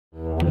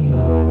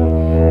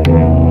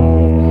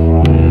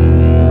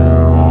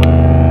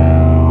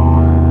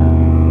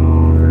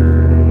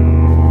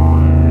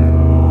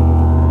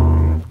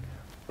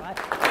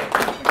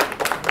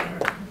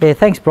Yeah,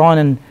 thanks, Brian.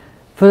 And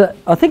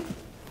I think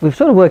we've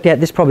sort of worked out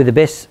this is probably the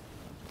best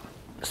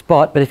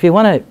spot. But if you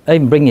want to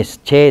even bring your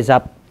chairs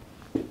up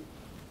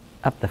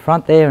the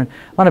front there, and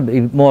want to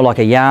be more like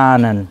a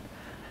yarn, and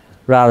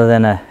rather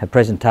than a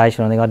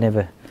presentation. I think I'd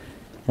never,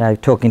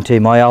 talking to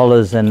my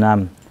elders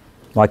and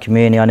my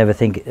community, I never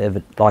think of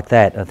it like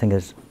that. I think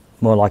it's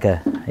more like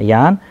a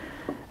yarn.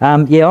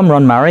 Yeah, I'm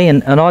Ron Murray,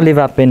 and I live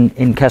up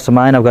in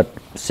Castlemaine. I've got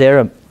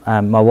Sarah,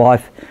 my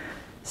wife.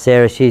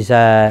 Sarah, she's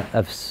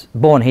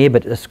born here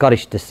but of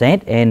Scottish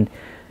descent, and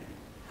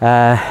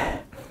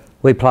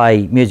we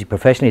play music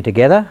professionally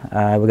together.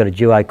 We've got a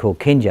duo called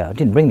Kinja. I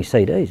didn't bring me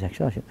CDs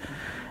actually.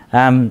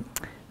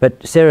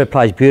 But Sarah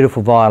plays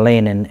beautiful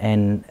violin,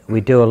 and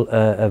we do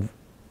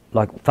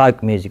like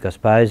folk music, I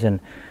suppose, and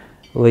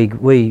we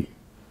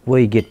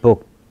get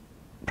booked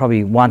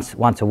probably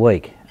once a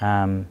week.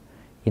 You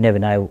never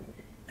know,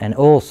 and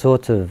all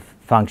sorts of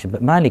functions,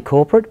 but mainly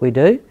corporate we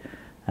do,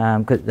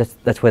 because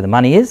that's where the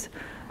money is.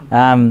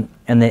 And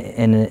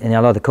a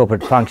lot of the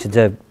corporate functions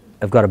have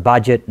got a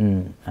budget,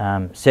 and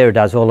Sarah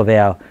does all of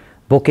our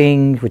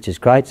bookings, which is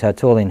great, so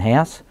it's all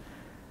in-house.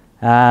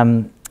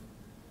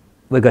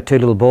 We've got two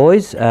little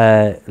boys,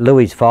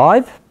 Louis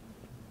 5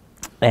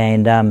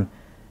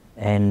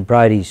 and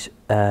Brody's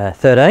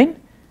 13.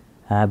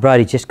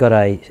 Brody's just got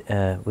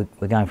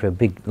we're going for a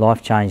big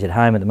life change at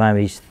home at the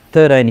moment. He's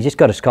 13, he's just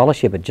got a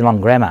scholarship at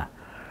Geelong Grammar,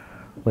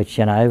 which,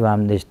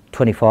 there's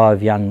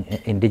 25 young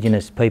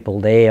Indigenous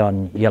people there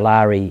on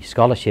Yulari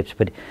scholarships,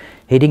 but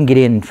he didn't get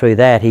in through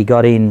that. He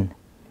got in,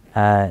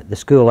 the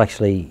school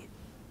actually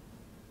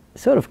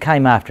sort of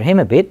came after him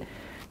a bit,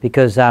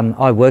 because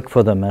I work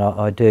for them, and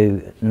I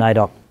do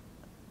NAIDOC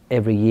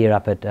every year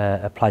up at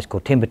a place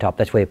called Timbertop.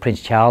 That's where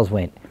Prince Charles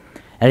went.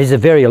 And it is a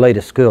very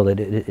elitist school, it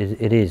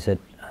is,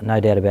 no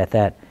doubt about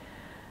that.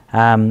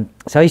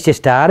 So he's just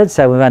started,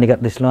 so we've only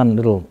got this one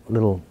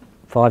little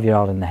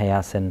 5-year-old in the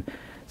house, and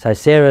so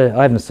Sarah,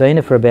 I haven't seen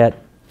her for about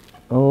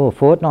a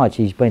fortnight.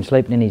 She's been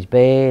sleeping in his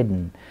bed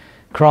and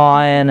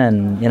crying,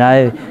 and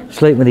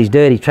sleeping with his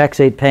dirty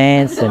tracksuit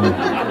pants,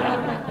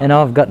 and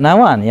I've got no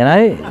one,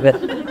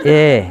 but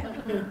yeah.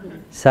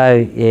 So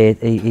yeah,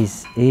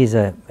 he's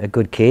a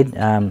good kid.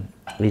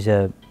 He's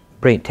a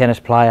brilliant tennis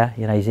player.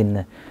 He's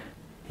in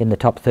the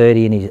top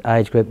 30 in his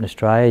age group in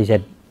Australia. He's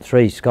had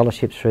 3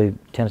 scholarships through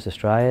Tennis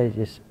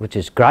Australia, which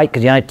is great,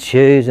 because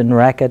shoes and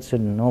rackets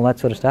and all that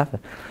sort of stuff.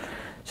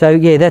 So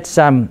yeah, that's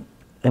and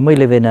we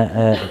live in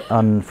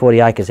on 40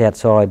 acres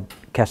outside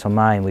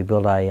Castlemaine. We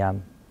built a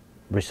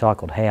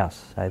recycled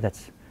house. So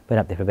that's been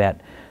up there for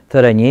about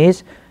 13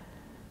 years.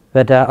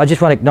 But I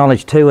just want to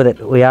acknowledge too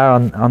that we are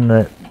on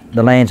the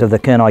lands of the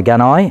Kurnai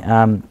Gunai.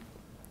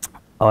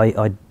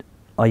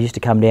 I used to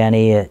come down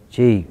here,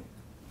 gee,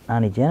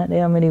 Auntie Janet,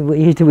 how many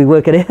years did we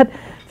work it out?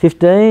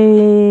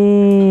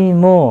 15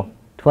 more,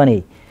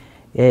 20.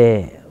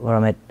 Yeah, where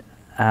I'm at.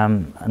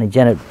 Auntie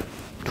Janet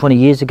 20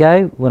 years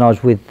ago, when I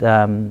was with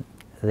the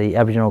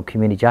Aboriginal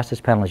Community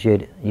Justice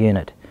Panelist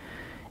Unit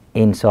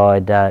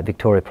inside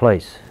Victoria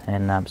Police,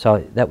 and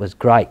so that was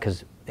great,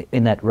 because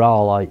in that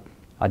role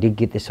I did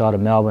get this side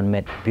of Melbourne,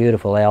 met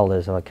beautiful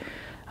elders like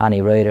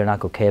Auntie Rita and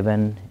Uncle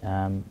Kevin,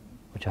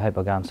 which I hope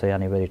I'll go and see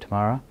Auntie Rita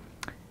tomorrow,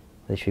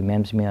 whether she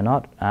remembers me or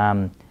not.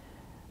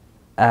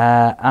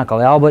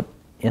 Uncle Albert,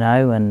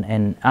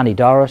 and Auntie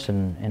Doris,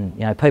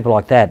 and people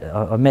like that.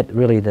 I met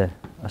really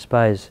I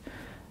suppose,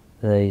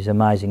 these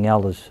amazing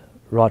elders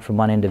right from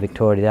one end of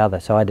Victoria to the other.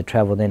 So I had to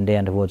travel then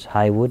down towards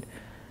Haywood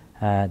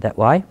that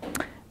way.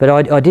 But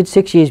I did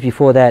 6 years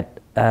before that.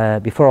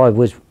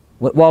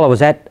 While I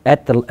was at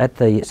the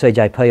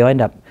CJP, I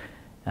ended up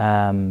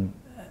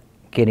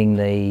getting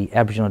the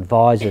Aboriginal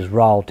Advisors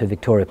role to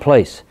Victoria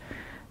Police.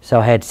 So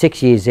I had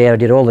 6 years there. I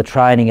did all the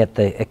training at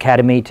the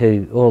academy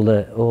to all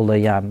the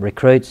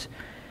recruits,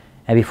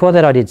 and before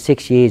that I did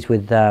 6 years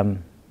with the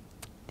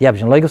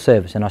Aboriginal Legal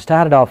Service, and I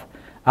started off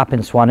up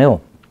in Swan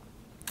Hill.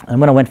 And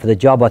when I went for the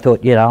job, I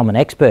thought, I'm an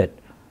expert.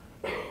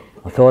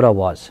 I thought I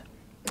was.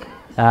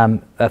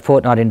 A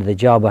fortnight into the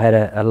job, I had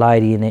a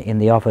lady in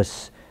the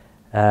office,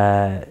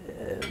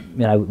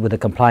 with a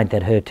complaint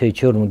that her 2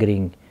 children were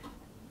getting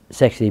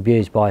sexually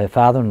abused by her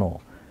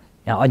father-in-law.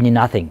 I knew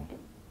nothing.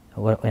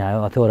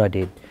 I thought I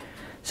did.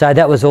 So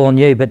that was all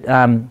new. But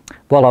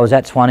while I was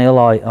at Swan Hill,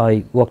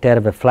 I walked out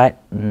of a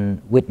flat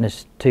and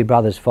witnessed 2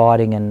 brothers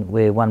fighting, and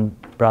where one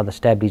brother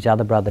stabbed his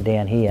other brother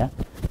down here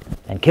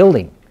and killed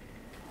him.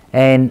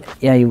 And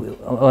I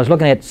was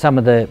looking at some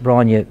of the,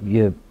 Brian,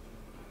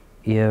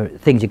 your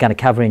things you're going to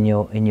cover in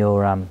your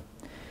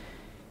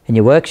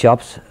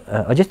workshops.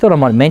 I just thought I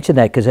might mention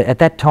that, because at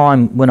that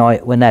time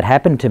when that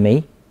happened to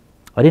me,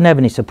 I didn't have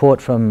any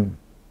support from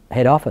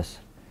head office,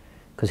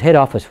 because head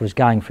office was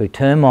going through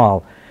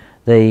turmoil.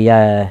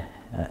 The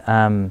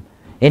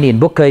Indian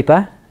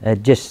bookkeeper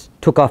just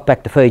took off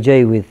back to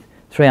Fiji with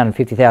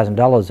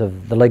 $350,000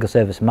 of the legal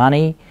service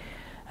money.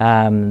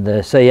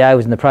 The CEO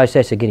was in the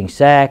process of getting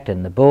sacked,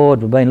 and the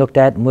board were being looked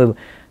at, and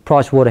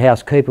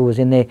PricewaterhouseCoopers was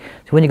in there.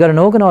 So when you've got an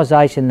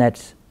organisation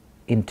that's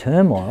in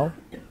turmoil,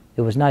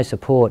 there was no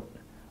support.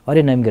 I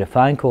didn't even get a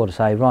phone call to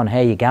say, Ron, how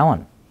you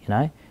going? You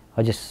know,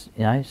 I just,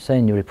 you know,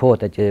 seen your report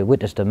that you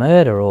witnessed a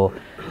murder, or,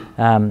 you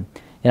know,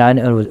 and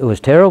it was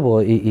terrible.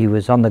 He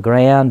was on the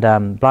ground,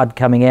 blood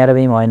coming out of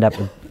him. I ended up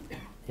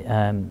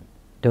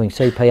doing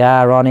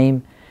CPR on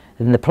him.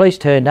 And the police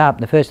turned up,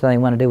 and the first thing they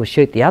wanted to do was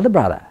shoot the other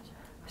brother.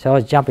 So I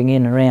was jumping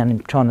in and around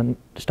and trying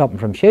to stop him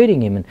from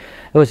shooting him, and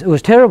it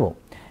was terrible.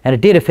 And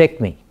it did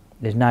affect me,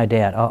 there's no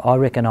doubt. I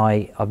reckon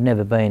I've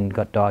never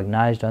got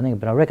diagnosed, I think,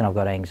 but I reckon I've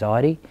got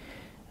anxiety,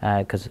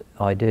 because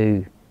I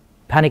do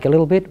panic a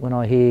little bit when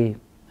I hear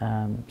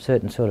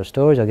certain sort of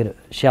stories. I get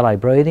shallow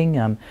breathing.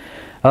 And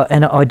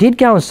I did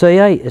go and see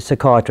a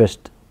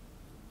psychiatrist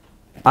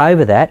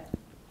over that.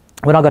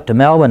 When I got to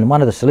Melbourne,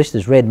 one of the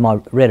solicitors read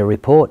a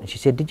report, and she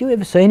said, did you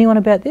ever see anyone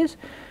about this?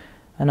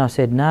 And I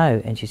said,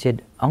 no. And she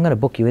said, I'm going to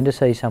book you in to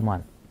see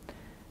someone.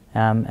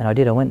 And I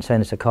did. I went and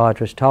seen a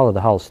psychiatrist, told her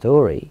the whole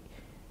story,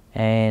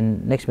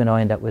 and next minute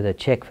I ended up with a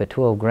cheque for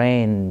 12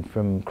 grand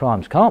from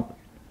Crimes Comp.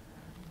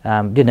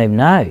 Didn't even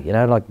know, you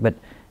know, like, but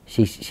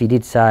she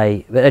did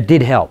say, but it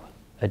did help.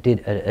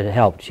 It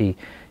helped.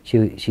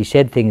 She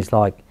said things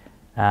like,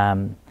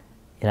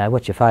 you know,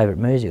 what's your favourite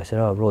music? I said,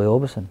 oh, Roy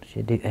Orbison.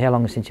 She said, how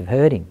long since you've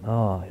heard him?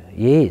 Oh,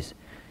 years.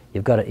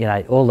 You've got it, you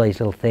know, all these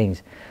little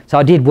things. So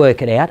I did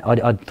work it out.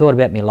 I thought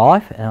about my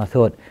life, and I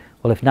thought,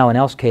 well, if no one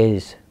else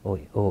cares, or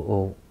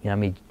you know,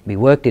 me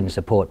work didn't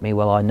support me,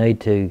 well, I need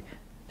to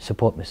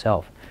support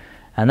myself.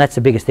 And that's the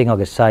biggest thing I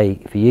could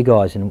say for you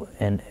guys,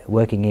 and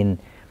working in,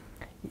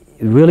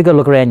 you really got to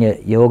look around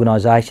your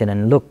organisation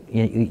and look,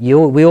 we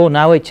all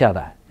know each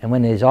other, and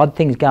when there's odd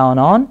things going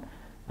on,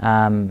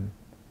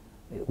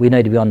 we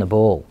need to be on the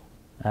ball,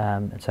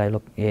 and say,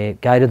 look, yeah,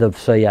 go to the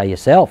CEO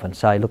yourself and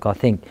say, look, I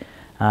think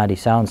Auntie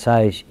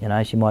so-and-so, you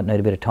know, she might need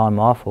a bit of time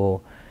off,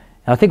 or,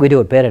 and I think we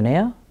do it better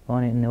now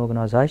in the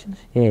organisations,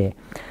 yeah.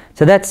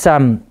 So that's,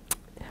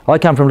 I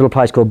come from a little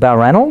place called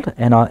Balranald,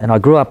 and I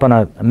grew up on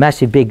a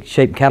massive big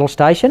sheep and cattle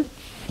station,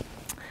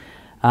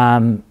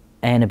 and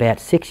about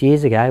 6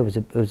 years ago,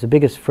 it was the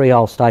biggest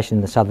freehold station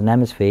in the Southern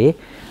Hemisphere.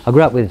 I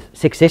grew up with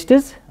 6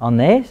 sisters on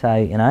there, so,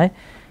 you know,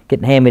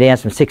 getting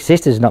hand-me-downs from 6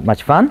 sisters is not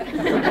much fun.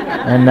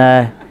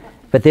 And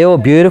but they're all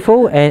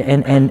beautiful,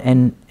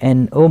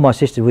 and all my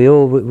sisters, we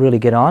all really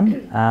get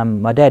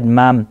on. My dad and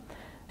mum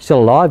still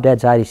alive.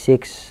 Dad's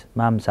 86,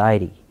 mum's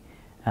 80.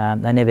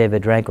 They never ever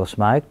drank or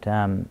smoked.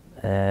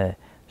 I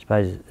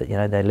suppose, you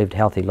know, they lived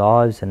healthy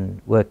lives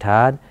and worked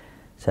hard,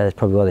 so that's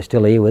probably why they're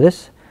still here with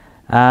us.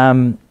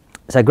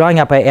 So growing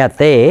up out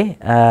there,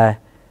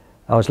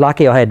 I was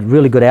lucky. I had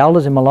really good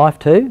elders in my life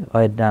too.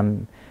 I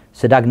had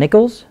Sir Doug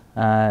Nichols.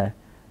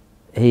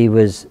 He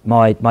was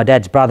my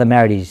dad's brother,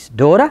 married his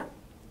daughter,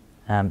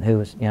 who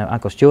was, you know,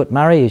 Uncle Stuart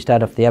Murray, who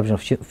started off the Aboriginal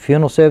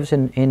funeral service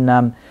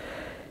in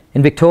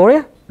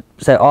Victoria.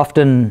 So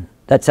often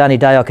that's the only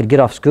day I could get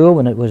off school,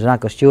 when it was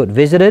Uncle Stuart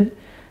visited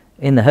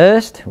in the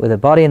hearse with a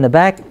body in the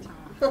back.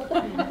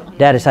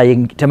 Dad would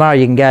say, tomorrow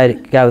you can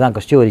go with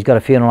Uncle Stuart, he's got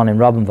a funeral on in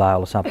Robinvale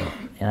or something.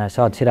 You know,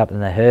 so I'd sit up in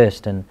the hearse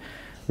and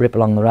rip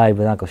along the road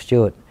with Uncle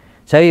Stuart.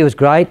 So he was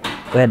great,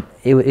 but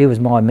he was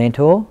my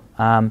mentor.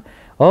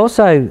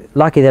 Also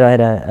lucky that I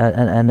had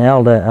an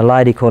elder, a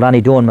lady called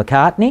Auntie Dawn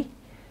McCartney,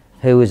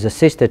 who was a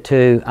sister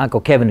to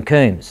Uncle Kevin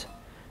Coombs.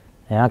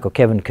 Now, Uncle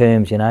Kevin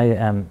Coombs, you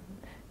know,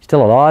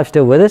 still alive,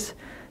 still with us.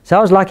 So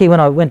I was lucky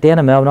when I went down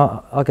to Melbourne,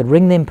 I could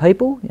ring them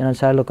people, you know, and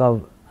say, look,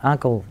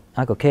 Uncle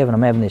Kevin,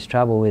 I'm having this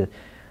trouble with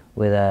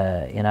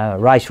a, you know, a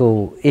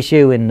racial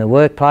issue in the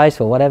workplace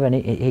or whatever, and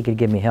he could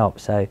give me help.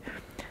 So,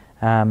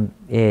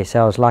 yeah,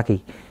 so I was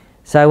lucky.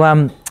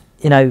 So,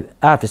 you know,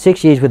 after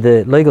 6 years with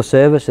the legal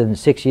service and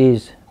 6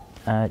 years,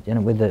 you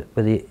know, with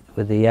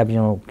the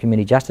Aboriginal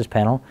Community Justice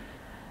Panel,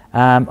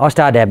 I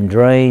started having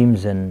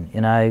dreams, and,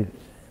 you know,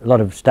 a lot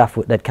of stuff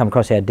that come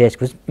across our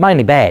desk was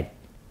mainly bad.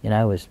 You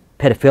know, it was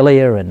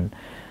pedophilia and,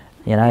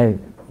 you know,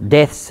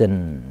 deaths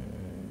and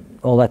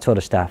all that sort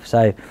of stuff.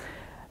 So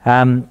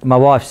my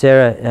wife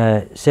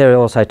Sarah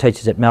also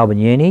teaches at Melbourne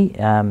Uni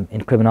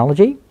in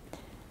criminology,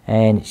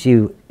 and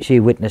she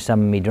witnessed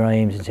some of my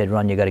dreams and said,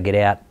 Ron, you've got to get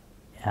out,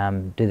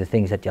 do the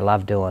things that you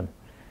love doing.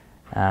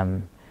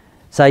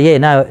 So yeah,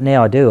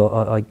 now I do.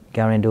 I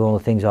go around and do all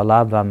the things I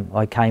love.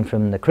 I came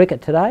from the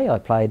cricket today. I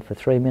played for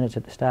 3 minutes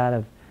at the start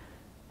of,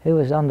 who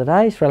was on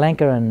today? Sri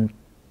Lanka and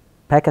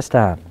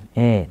Pakistan.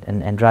 Yeah,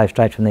 and drove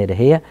straight from there to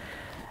here.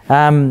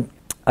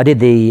 I did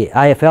the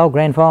AFL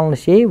Grand Final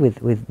this year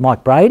with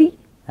Mike Brady.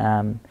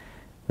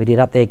 We did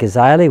Up There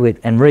Gazali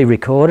and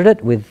re-recorded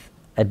it with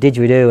a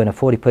didgeridoo and a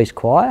 40-piece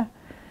choir.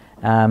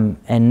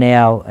 And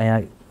now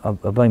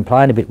I've been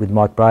playing a bit with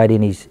Mike Brady,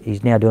 and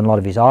he's now doing a lot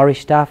of his Irish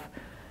stuff.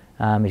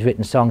 He's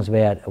written songs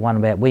one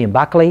about William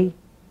Buckley.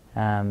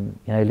 You know,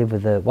 he lived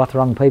with the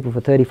Wathaurong people for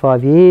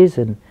 35 years,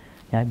 and,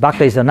 you know,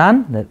 Buckley's the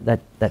nun,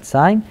 that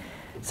saying.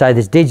 So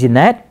there's didge in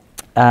that.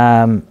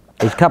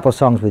 There's a couple of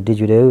songs with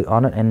didgeridoo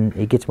on it, and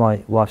he gets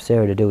my wife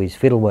Sarah to do his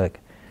fiddle work.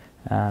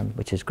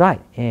 which is great.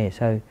 Yeah,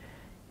 so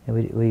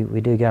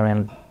we do go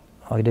around.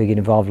 I do get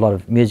involved in a lot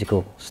of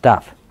musical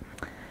stuff.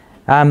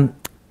 But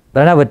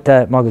I know what,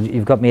 Michael,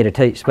 you've got me here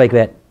to speak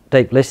about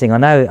deep listening. I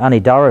know Auntie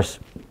Doris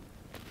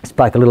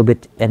spoke a little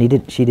bit, and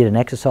she did an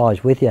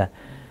exercise with you.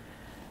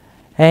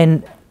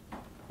 And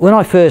when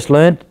I first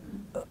learnt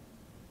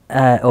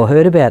or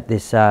heard about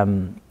this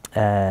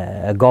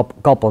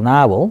gopal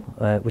narwhal,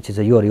 which is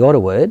a Yorta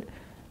Yorta word,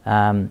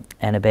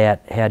 and about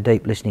how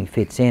deep listening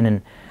fits in,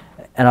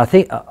 and I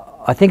think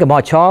of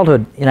my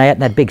childhood, you know, out in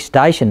that big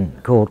station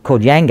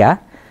called Yanga.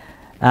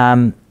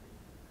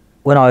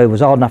 When I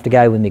was old enough to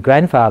go with my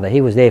grandfather,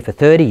 he was there for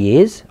 30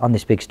 years on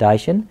this big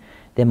station.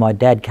 Then my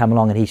dad came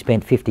along and he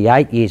spent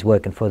 58 years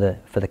working for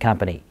the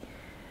company.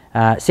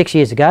 6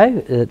 years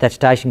ago, that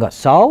station got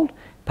sold.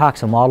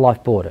 Parks and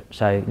Wildlife bought it,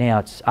 so now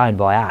it's owned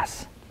by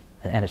us,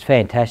 and it's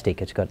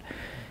fantastic. It's got,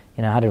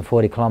 you know,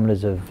 140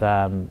 kilometres of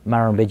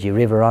Murrumbidgee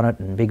River on it,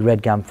 and big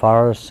red gum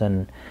forests.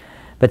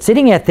 But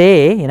sitting out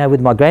there, you know,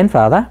 with my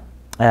grandfather,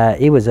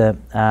 he was a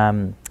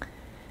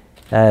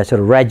sort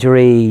of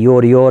Wiradjuri,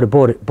 Yorta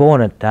Yorta,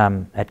 born at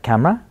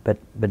Cumra,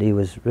 but he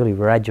was really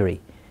Wiradjuri,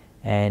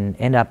 and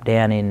ended up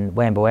down in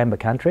Wamba Wamba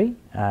country,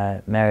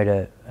 married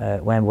a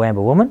Wamba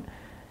Wamba woman,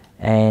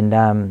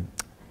 and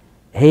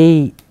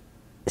he,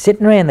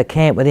 sitting around the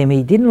camp with him,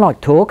 he didn't like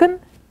talking.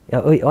 I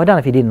don't know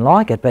if he didn't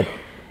like it, but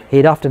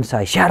he'd often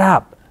say, "Shut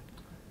up,"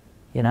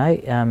 you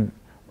know,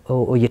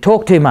 or "You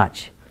talk too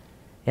much,"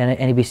 and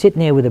he'd be sitting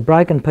there with a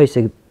broken piece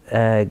of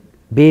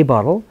beer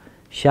bottle,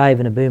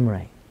 shaving a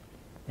boomerang.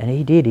 And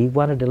he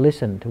wanted to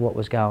listen to what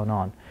was going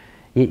on.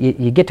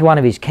 You get to one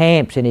of his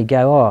camps and he'd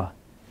go,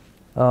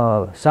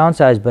 oh,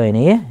 so-and-so's been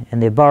here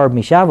and they've borrowed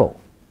me shovel.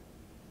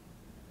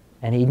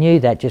 And he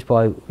knew that just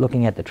by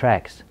looking at the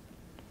tracks.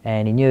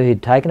 And he knew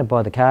he'd taken it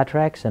by the car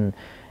tracks, and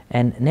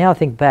now I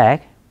think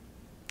back,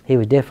 he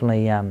was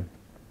definitely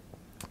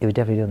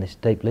doing this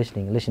deep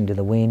listening to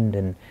the wind,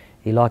 and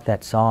he liked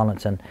that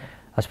silence. And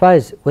I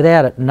suppose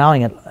without it,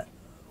 knowing it,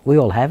 we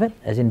all have it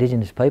as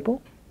Indigenous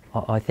people,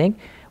 I think.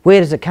 Where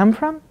does it come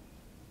from?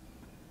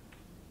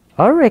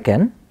 I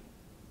reckon,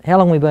 how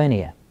long have we been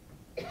here?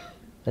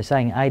 They're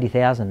saying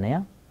 80,000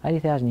 now,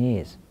 80,000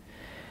 years.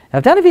 Now,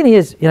 I've done a few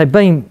years, you know,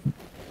 being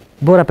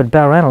brought up at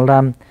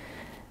Balranald,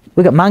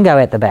 we've got Mungo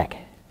out the back,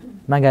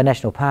 Mungo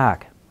National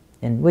Park.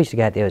 And we used to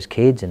go out there as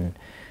kids and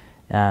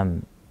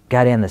go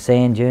down the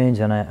sand dunes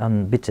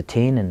on bits of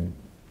tin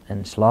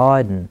and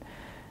slide.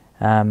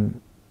 And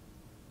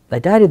they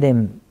dated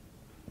them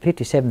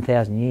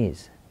 57,000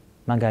 years,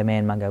 Mungo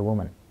man, Mungo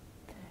woman.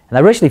 And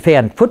they recently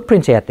found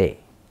footprints out there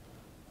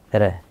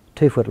that are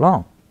 2 foot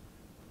long,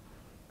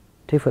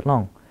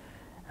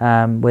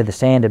 where the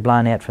sand had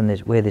blown out from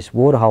where this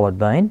waterhole had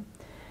been.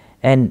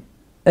 And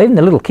even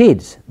the little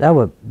kids, they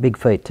were big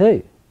feet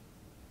too.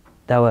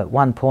 They were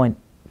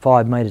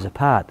 1.5 metres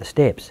apart, the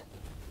steps.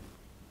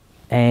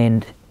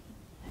 And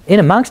in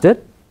amongst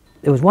it,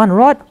 there was one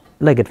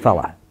right-legged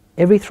fella.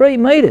 Every 3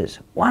 metres,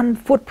 one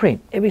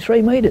footprint, every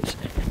 3 metres.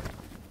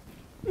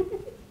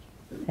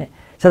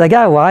 So they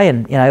go away,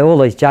 and you know, all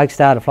these jokes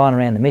started flying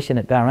around the mission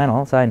at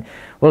Balranald saying,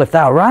 well, if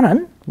they were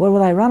running, where were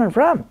they running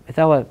from? If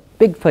they were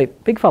big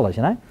fellas,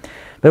 you know.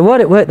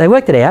 But they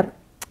worked it out.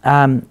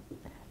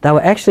 They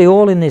were actually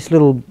all in this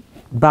little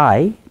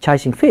bay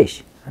chasing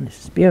fish and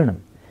spearing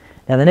them.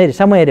 Now they needed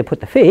somewhere to put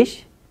the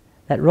fish.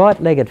 That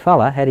right-legged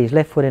fella had his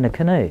left foot in a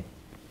canoe,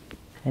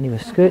 and he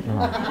was scooting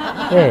along.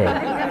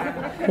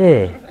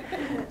 Yeah.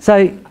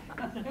 So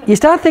you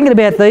start thinking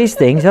about these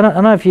things. I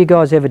don't know if you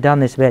guys ever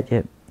done this about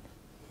your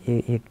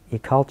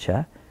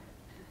culture.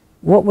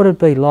 What would it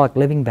be like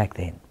living back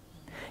then?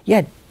 You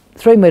had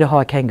 3 metre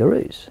high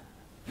kangaroos.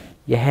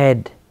 You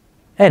had,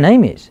 and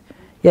emus.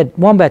 You had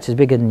wombats as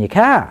bigger than your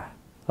car,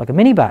 like a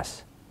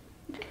minibus.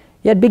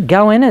 You had big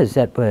goannas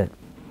that were,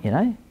 you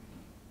know,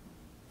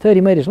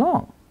 30 metres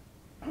long.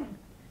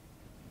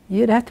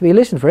 You'd have to be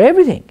listening for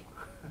everything,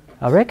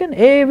 I reckon,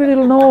 every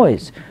little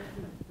noise.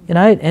 You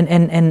know,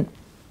 and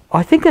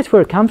I think that's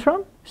where it comes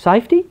from,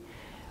 safety.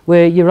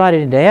 Where you write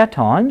it into our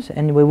times,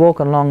 and we're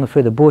walking along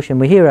through the bush and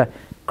we hear a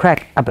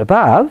crack up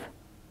above,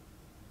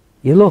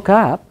 you look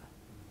up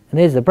and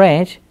there's the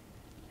branch,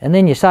 and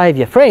then you save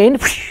your friend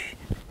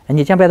and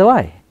you jump out of the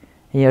way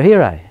and you're a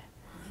hero.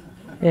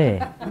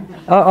 Yeah.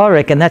 I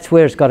reckon that's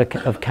where it's got to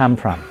have come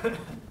from.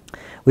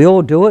 We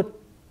all do it,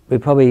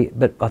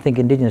 but I think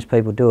Indigenous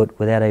people do it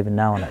without even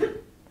knowing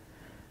it.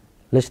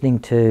 Listening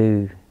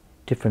to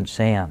different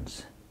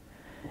sounds.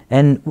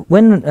 And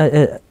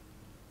when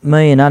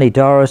me and Auntie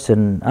Doris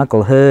and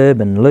Uncle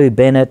Herb and Lou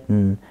Bennett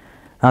and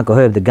Uncle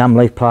Herb, the gum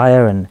leaf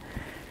player, and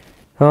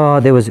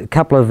there was a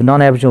couple of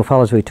non-Aboriginal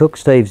fellows we took,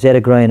 Steve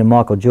Zettergreen and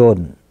Michael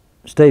Jordan.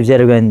 Steve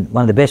Zettergreen,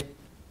 one of the best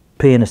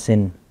pianists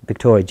in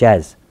Victoria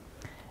jazz,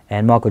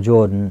 and Michael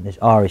Jordan, this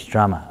Irish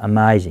drummer,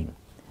 amazing.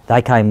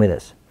 They came with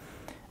us.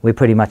 We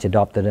pretty much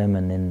adopted them,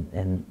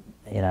 and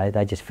you know,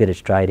 they just fitted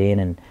straight in.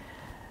 And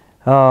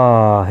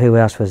who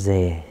else was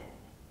there?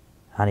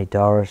 Auntie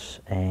Doris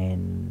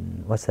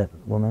and what's that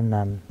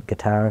woman,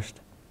 guitarist?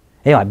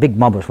 Anyway, big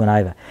mob of us went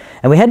over.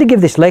 And we had to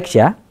give this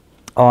lecture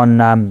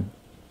on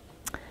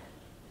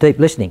deep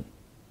listening,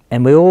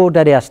 and we all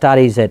did our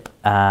studies at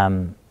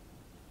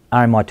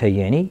RMIT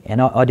Uni,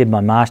 and I did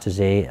my masters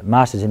there,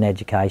 masters in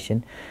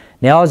education.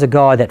 Now I was a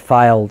guy that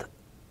failed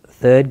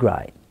 3rd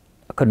grade.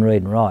 I couldn't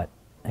read and write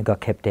and got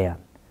kept down.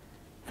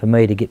 For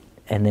me to get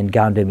and then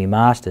go and do my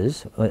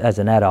masters as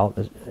an adult,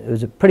 it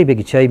was a pretty big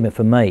achievement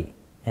for me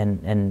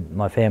and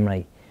my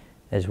family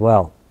as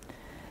well.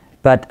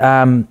 But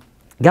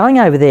going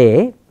over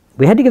there,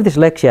 we had to give this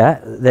lecture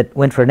that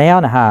went for an hour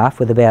and a half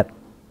with about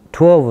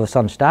 12 of us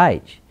on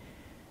stage,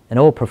 and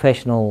all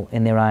professional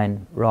in their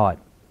own right.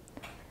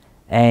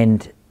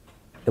 And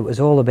it was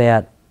all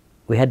about,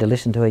 we had to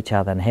listen to each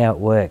other and how it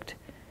worked.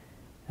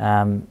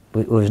 There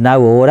was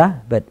no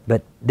order, but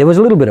there was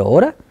a little bit of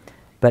order,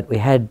 but we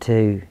had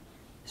to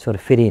sort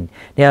of fit in.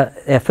 Now,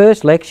 our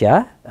first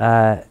lecture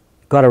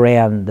got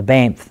around the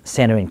Banff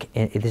Centre,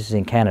 this is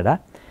in Canada,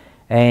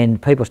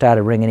 and people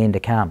started ringing in to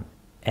come.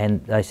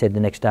 And they said the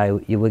next day,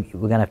 we're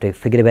going to have to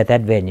forget about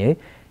that venue,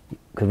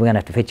 because we're going to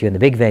have to fit you in the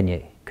big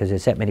venue, because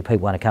there's that many people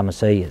want to come and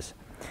see us.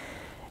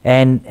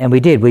 And we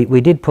did.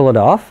 We did pull it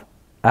off.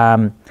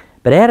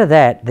 But out of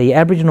that, the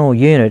Aboriginal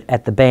unit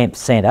at the Banff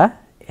Centre,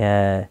 we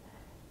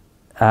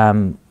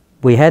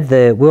had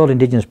the World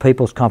Indigenous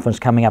Peoples Conference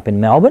coming up in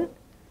Melbourne.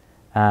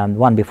 The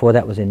one before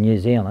that was in New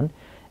Zealand.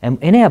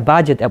 And in our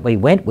budget that we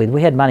went with,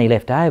 we had money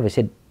left over. We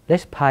said,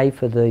 let's pay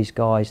for these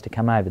guys to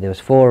come over. There was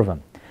 4 of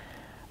them.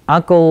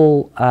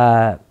 Uncle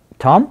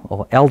Tom,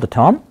 or Elder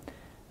Tom,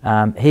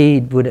 he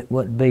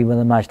would be one of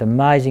the most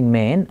amazing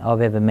men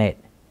I've ever met,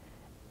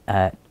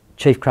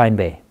 Chief Crane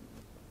Bear.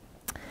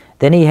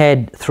 Then he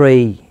had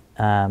 3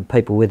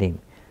 people with him,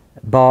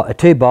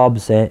 2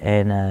 Bobs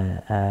and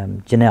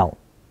Janelle.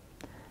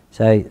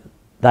 So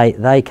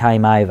they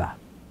came over.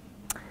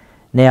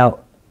 Now,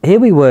 here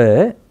we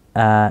were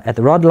at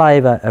the Rod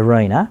Laver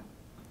Arena,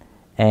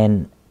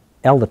 and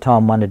Elder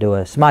Tom wanted to do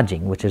a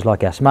smudging, which is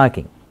like our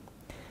smoking.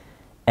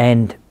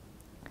 And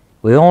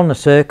we're all in a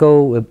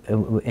circle,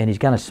 and he's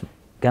going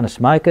to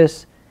smoke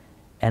us,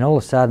 and all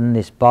of a sudden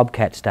this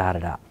bobcat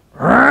started up.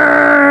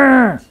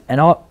 And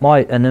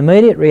an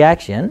immediate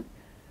reaction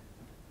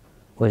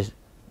was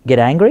get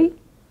angry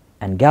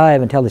and go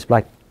over and tell this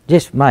bloke,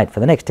 just mate,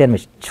 for the next 10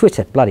 minutes, switch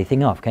that bloody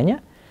thing off, can you?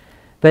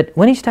 But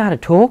when he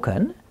started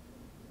talking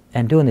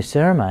and doing this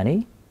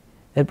ceremony,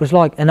 it was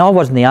like, and I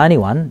wasn't the only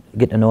one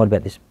getting annoyed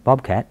about this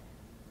bobcat,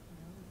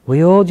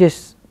 we all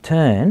just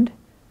turned,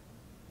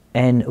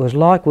 and it was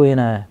like we're in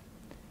a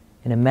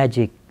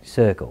magic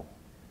circle.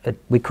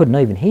 We couldn't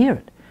even hear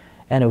it.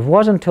 And it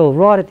wasn't until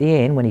right at the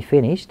end, when he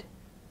finished,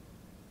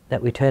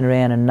 that we turned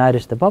around and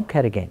noticed the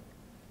bobcat again.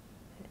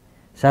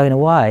 So in a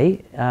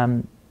way,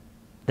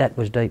 that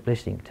was deep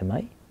listening to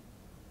me.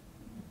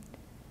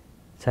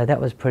 So that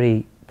was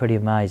pretty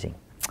amazing.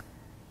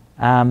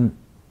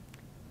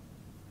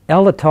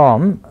 Elder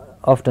Tom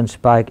often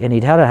spoke, and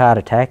he'd had a heart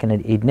attack,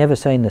 and he'd never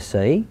seen the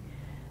sea,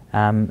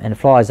 and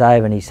flies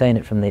over and he's seen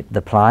it from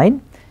the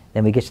plane.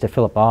 Then we gets to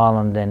Phillip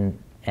Island,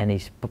 and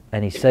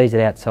he sees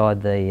it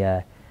outside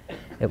the.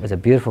 It was a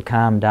beautiful,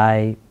 calm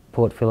day.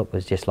 Port Phillip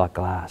was just like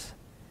glass,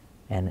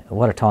 and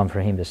what a time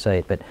for him to see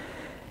it. But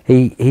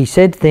he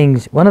said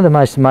things. One of the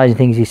most amazing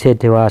things he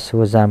said to us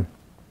was, the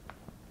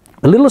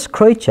littlest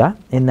creature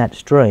in that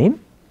stream,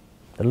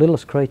 the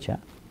littlest creature,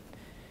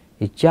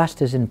 is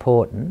just as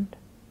important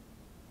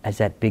as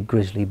that big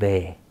grizzly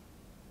bear.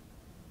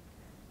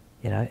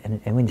 You know,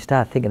 and when you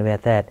start thinking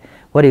about that,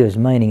 what he was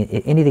meaning,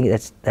 anything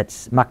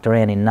that's mucked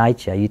around in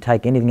nature, you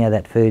take anything out of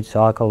that food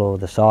cycle or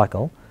the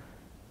cycle,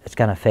 it's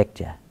going to affect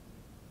you.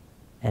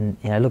 And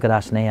you know, look at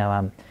us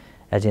now,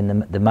 as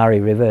in the Murray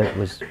River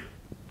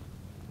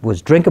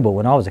was drinkable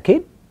when I was a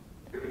kid.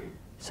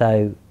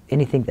 So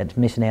anything that's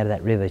missing out of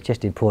that river is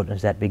just as important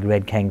as that big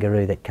red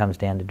kangaroo that comes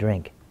down to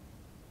drink.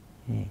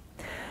 Yeah.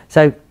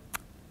 So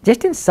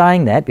just in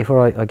saying that,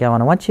 before I go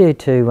on, I want you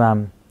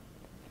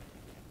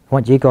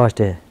guys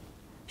to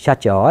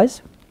shut your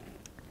eyes.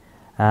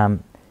 Yeah,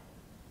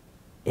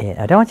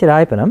 I don't want you to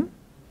open them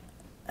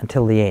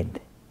until the end.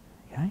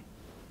 Okay?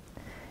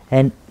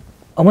 And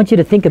I want you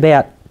to think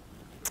about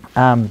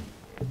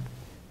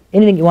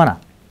anything you want to.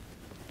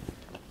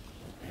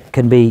 It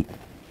can be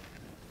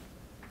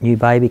new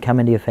baby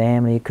coming to your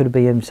family. It could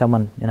be even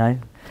someone, you know,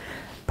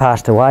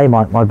 passed away.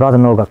 My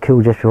brother-in-law got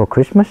killed just before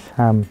Christmas,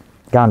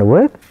 going to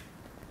work.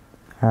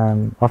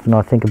 Often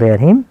I think about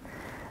him.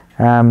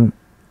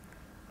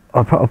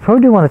 I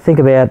probably do want to think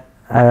about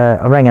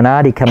I rang an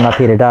auntie coming up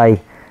here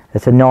today.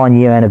 It's a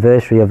 9-year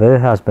anniversary of her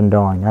husband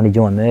dying, Auntie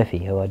Joy Murphy,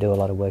 who I do a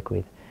lot of work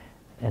with,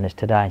 and it's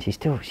today, and she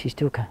still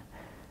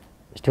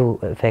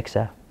affects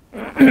her.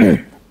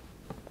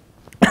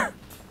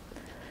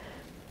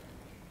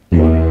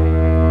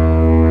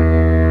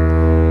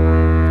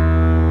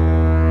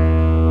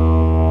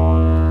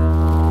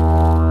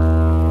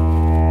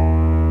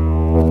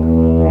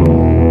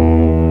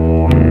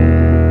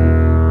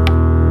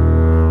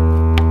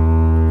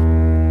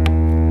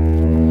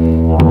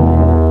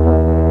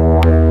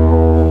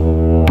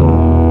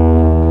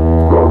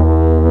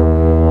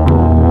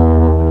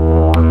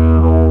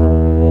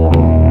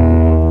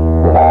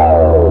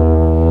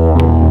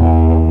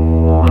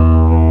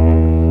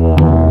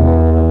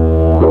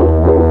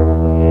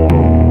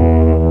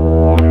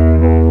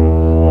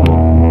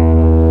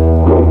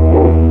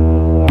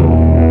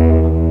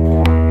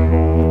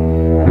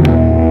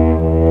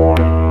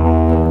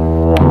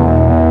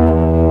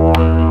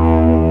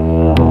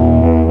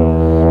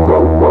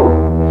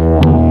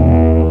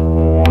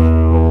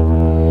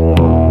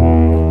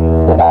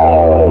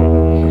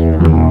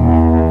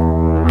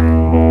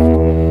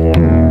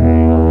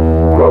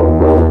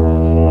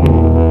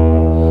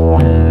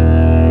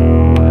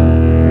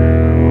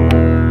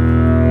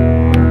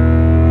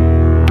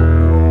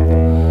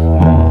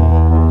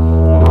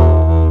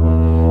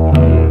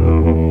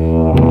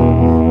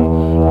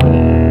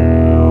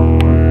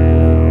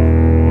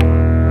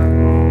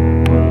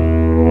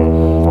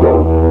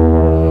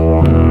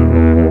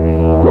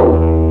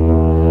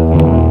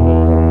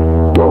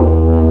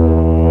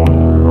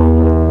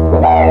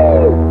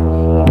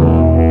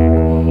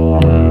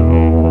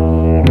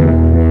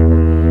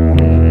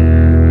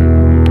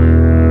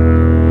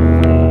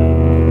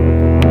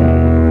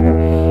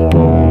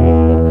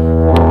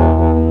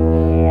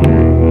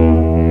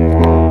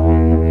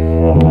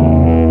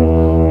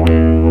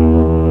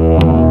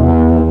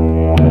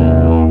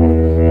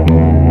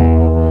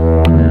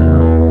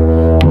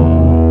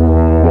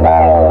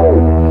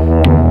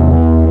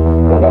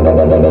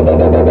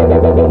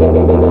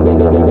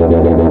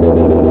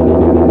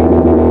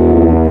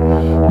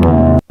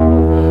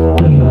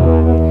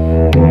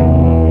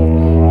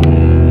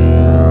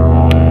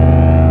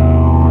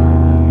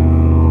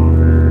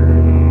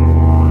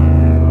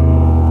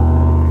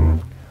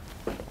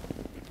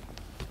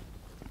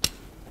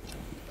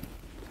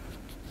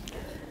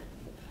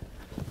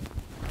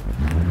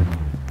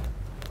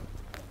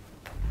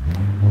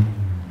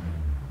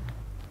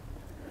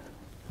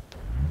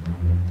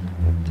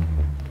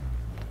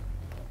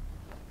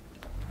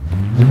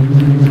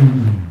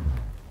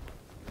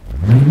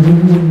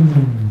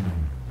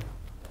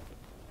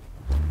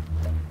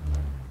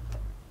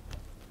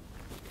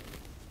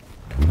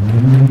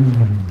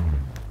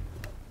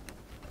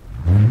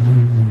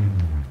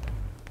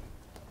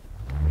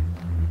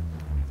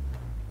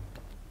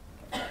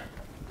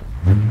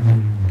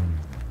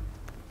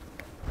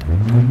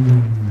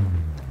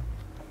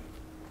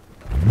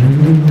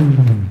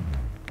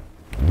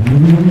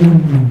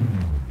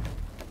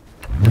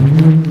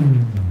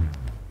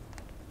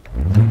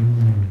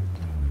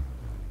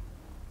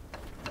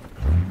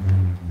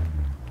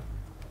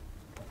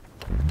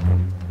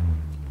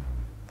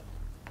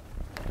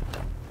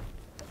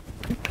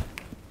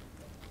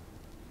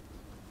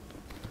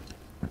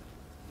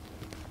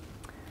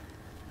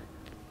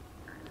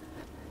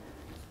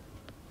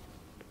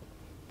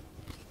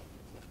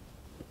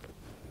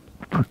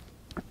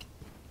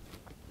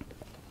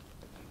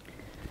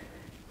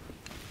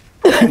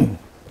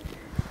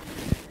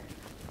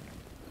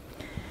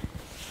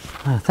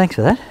 Thanks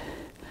for that.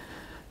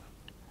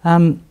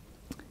 I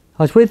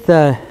was with,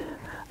 I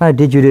know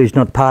didgeridoo is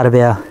not part of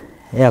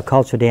our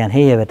culture down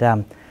here,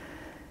 but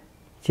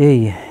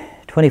gee,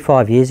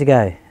 25 years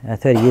ago,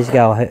 30 years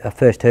ago, I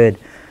first heard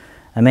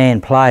a man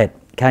play it.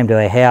 Came to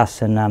our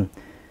house, and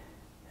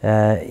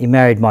he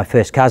married my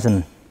first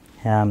cousin,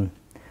 David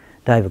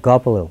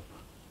Gopperwill.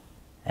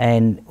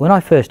 And when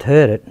I first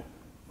heard it,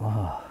 oh,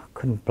 I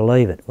couldn't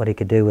believe it, what he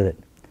could do with it.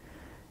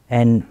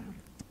 And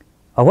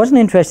I wasn't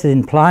interested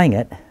in playing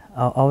it.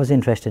 I was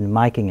interested in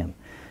making them,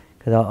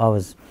 because I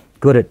was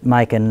good at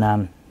making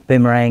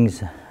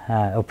boomerangs,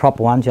 or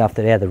proper ones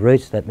after they had the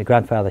roots that my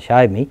grandfather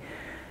showed me.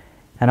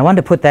 And I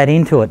wanted to put that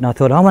into it, and I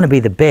thought, I want to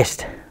be the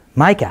best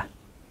maker.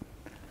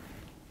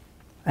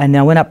 And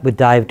I went up with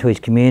Dave to his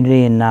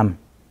community, and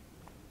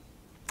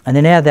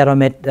then now that I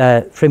met,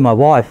 through my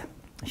wife,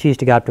 she used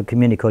to go up to a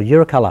community called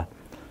Yurrikala,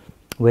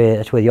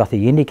 that's where the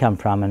Yothu Yindi come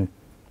from, and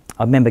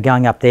I remember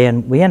going up there,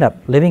 and we ended up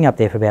living up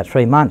there for about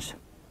 3 months.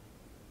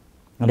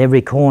 And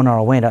every corner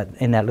I went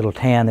in that little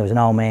town, there was an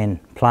old man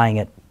playing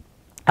it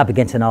up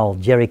against an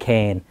old jerry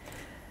can,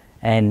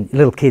 and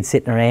little kids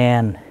sitting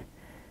around.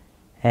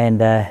 And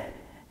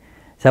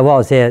so while I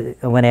was there,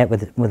 I went out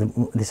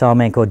with this old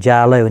man called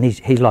Jaara, and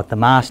he's like the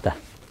master.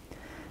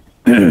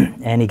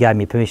 And he gave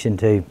me permission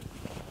to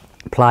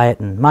play it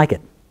and make it.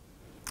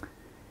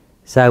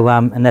 So,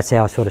 and that's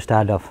how I sort of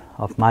started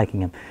off making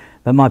them.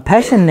 But my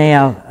passion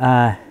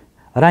now,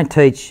 I don't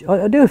teach,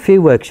 I do a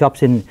few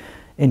workshops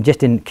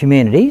just in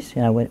communities,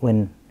 you know,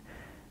 and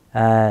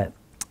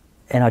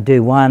I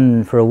do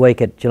one for a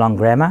week at Geelong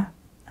Grammar,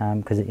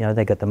 because you know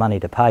they got the money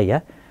to pay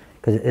you.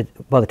 Because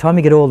by the time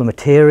you get all the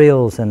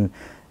materials, and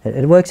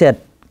it works out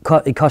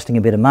costing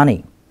a bit of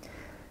money.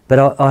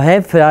 But I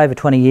have for over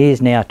 20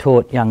 years now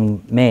taught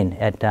young men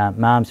at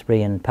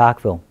Malmesbury and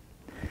Parkville.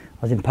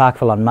 I was in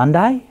Parkville on Monday.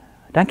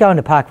 I don't go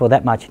into Parkville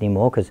that much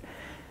anymore, because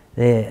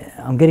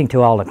I'm getting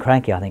too old and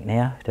cranky, I think,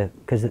 now,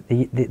 because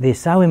they're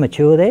so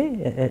immature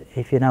there,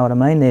 if you know what I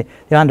mean.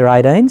 They're under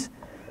 18s.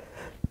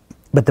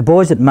 But the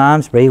boys at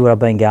Malmesbury, where I've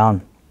been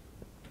going,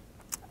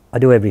 I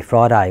do every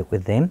Friday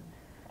with them.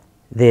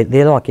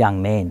 They're like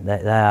young men.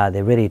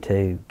 They're ready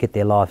to get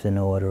their lives in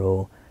order,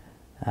 or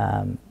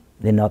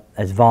they're not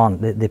as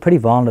violent. They're pretty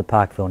violent at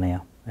Parkville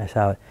now.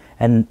 So,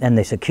 and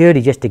the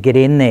security just to get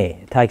in there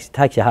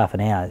takes you half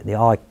an hour. The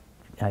eye,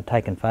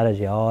 taking photos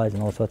of your eyes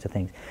and all sorts of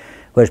things.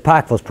 Whereas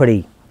Parkville's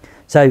pretty,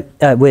 so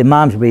where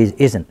Malmesbury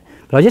isn't.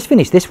 But I just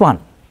finished this one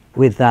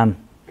with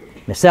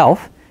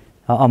myself.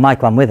 I'll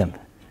make one with them.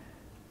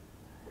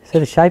 See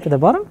the shape of the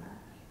bottom?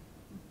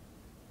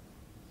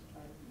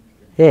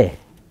 Yeah,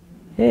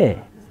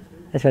 yeah.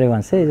 That's what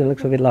everyone says. It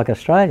looks a bit like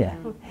Australia.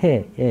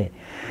 Yeah, yeah.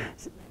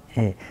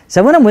 Yeah.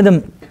 So when I'm with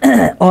them,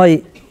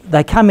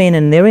 they come in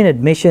and they're in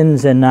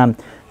admissions, and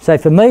so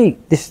for me,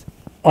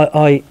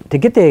 to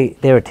get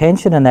their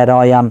attention and that,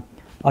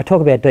 I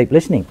talk about deep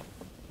listening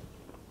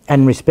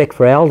and respect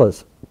for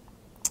elders,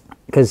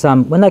 because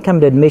when they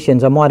come to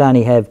admissions, I might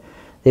only have,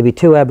 there'll be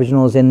 2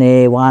 Aboriginals in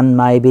there, 1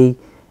 maybe,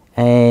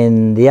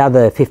 and the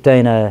other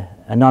 15 are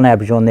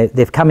non-Aboriginal, and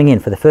they're coming in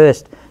for the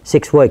first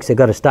 6 weeks. They've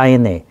got to stay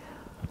in there.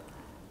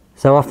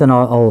 So often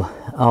I'll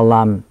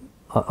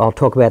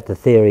talk about the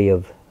theory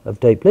of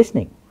deep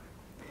listening,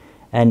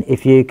 and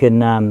if you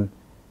can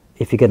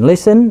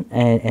listen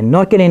and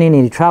not get in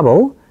any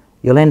trouble,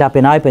 you'll end up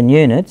in open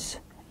units.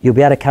 You'll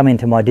be able to come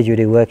into my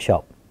didgeridoo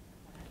workshop.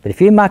 But if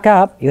you muck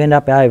up, you end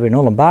up over in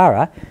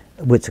Ulaanbaatar,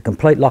 which is a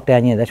complete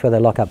lockdown unit. That's where they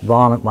lock up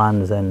violent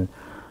ones, and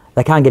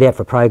they can't get out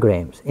for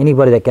programs.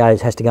 Anybody that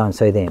goes has to go and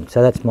see them.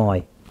 So that's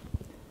my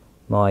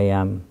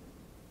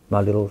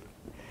little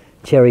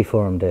cherry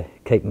for them to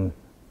keep them,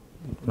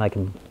 make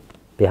them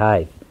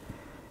behave.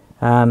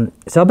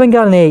 So I've been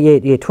going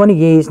there 20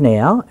 years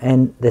now,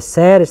 and the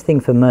saddest thing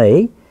for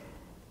me,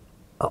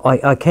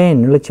 I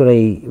can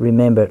literally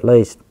remember at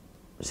least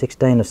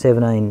 16 or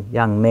 17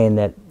 young men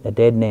that are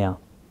dead now.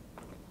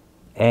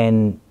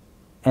 And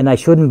they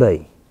shouldn't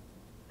be.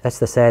 That's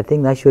the sad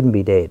thing. They shouldn't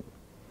be dead.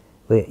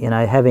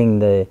 Having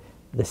the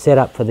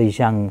setup for these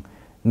young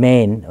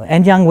men,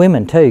 and young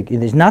women too.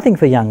 There's nothing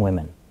for young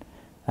women.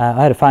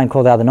 I had a phone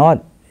call the other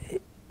night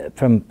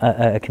from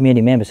a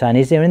community member saying,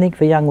 is there anything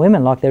for young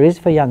women like there is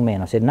for young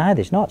men? I said, no,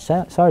 there's not.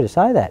 Sorry to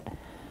say that.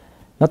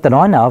 Not that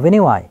I know of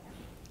anyway.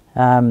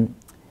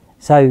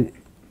 So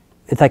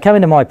if they come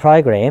into my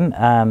program,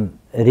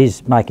 it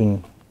is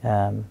making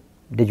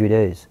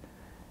didgeridoos.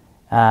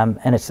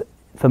 And it's,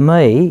 for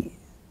me,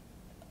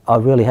 I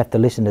really have to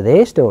listen to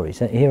their stories.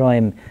 Here I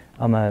am,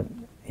 I'm a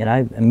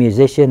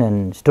musician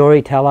and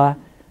storyteller,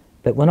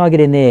 but when I get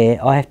in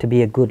there, I have to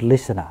be a good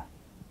listener.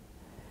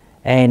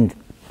 And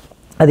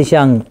this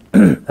young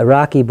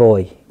Iraqi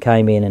boy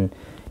came in, and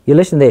you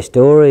listen to their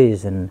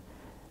stories, and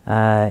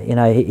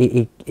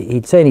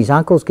he'd seen his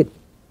uncles get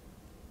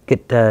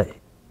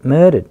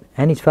murdered,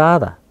 and his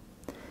father,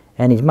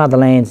 and his mother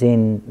lands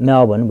in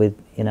Melbourne with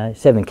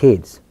 7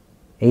 kids.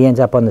 He ends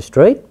up on the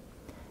street,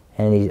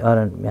 and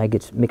he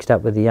gets mixed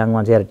up with the young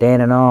ones out at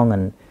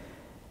Dandenong,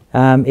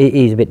 and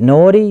he's a bit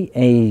naughty.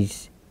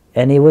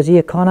 And he was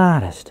a con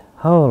artist,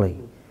 holy.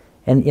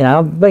 And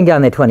I've been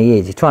going there 20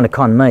 years. He's trying to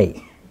con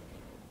me.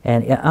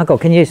 And Uncle,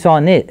 can you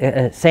sand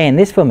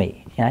this for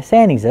me?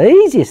 Sanding's the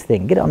easiest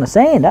thing. Get it on the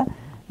sander.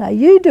 No,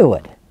 you do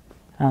it,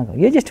 Uncle.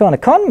 You're just trying to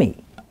con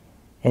me.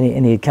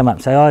 And he'd come up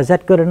and say, oh, is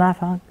that good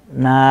enough, Uncle?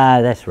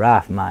 No, that's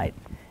rough, mate.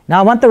 No,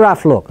 I want the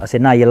rough look. I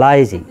said, no, you're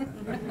lazy.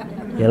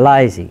 You're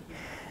lazy.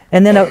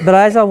 And then, but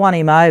as I won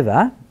him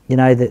over,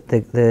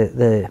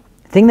 the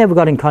thing that we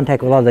got in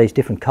contact with a lot of these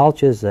different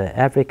cultures, the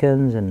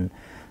Africans and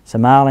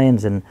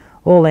Somalians and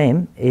all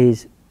them,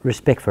 is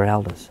respect for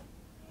elders.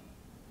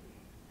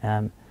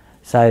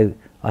 So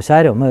I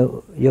say to him,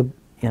 well,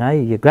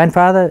 your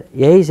grandfather,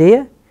 yeah, he's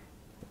here.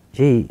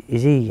 Gee,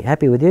 is he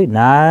happy with you?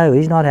 No,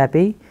 he's not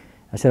happy.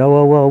 I said,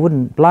 oh, well, I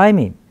wouldn't blame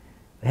him.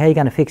 How are you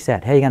going to fix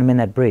that? How are you going to mend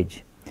that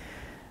bridge?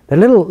 But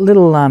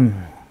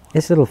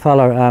this little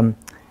fella, I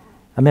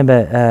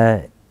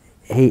remember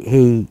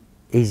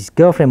his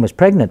girlfriend was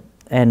pregnant,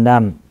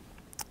 and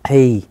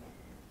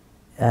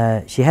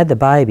she had the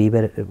baby,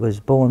 but it was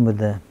born with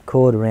the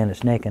cord around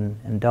its neck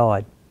and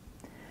died.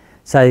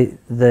 So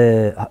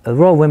the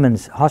Royal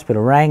Women's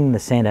Hospital rang the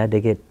centre to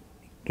get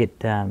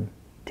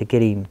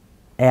him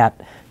out,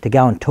 to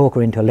go and talk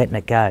her into letting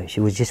it go.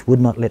 She just would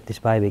not let this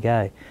baby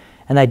go,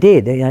 and they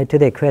did. To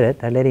their credit,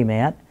 they let him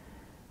out,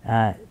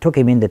 took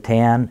him into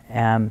town,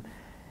 and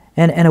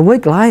a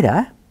week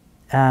later,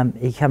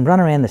 he come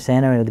running around the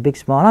centre with a big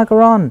smile. Uncle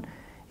Ron,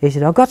 he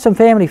said, I've got some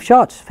family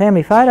shots,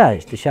 family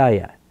photos to show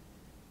you.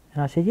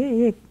 And I said,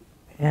 yeah,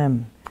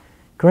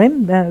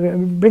 Karim,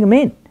 bring them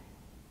in.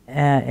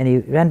 And he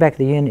ran back to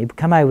the unit, he'd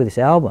come over with this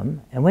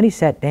album, and when he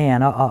sat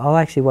down,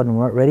 I actually wasn't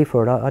ready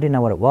for it. I didn't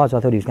know what it was. I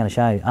thought he was going to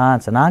show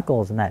aunts and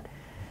uncles and that.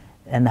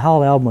 And the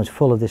whole album was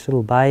full of this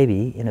little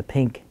baby in a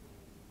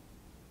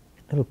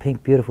little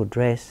pink beautiful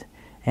dress.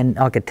 And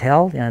I could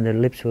tell, the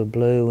lips were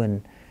blue,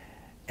 and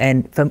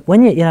from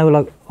when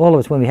like all of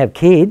us, when we have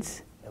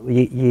kids,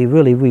 we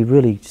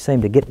really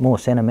seem to get more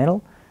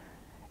sentimental.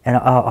 And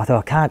I thought,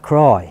 I can't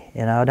cry,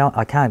 I've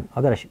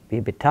got to be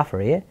a bit tougher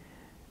here.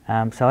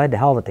 So I had to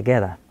hold it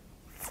together.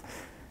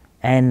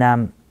 And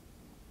I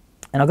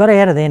got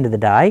out at the end of the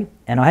day,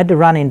 and I had to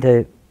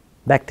run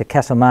back to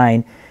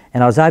Castlemaine,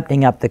 and I was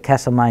opening up the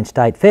Castlemaine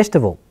State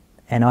Festival,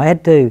 and I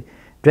had to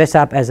dress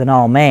up as an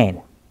old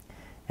man.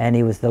 And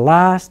he was the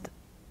last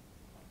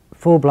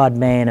full-blood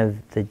man of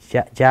the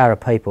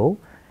Jaara people,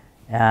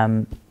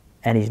 and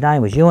his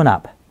name was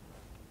Yusuf.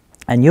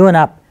 And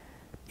Yusuf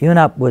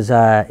was,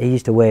 he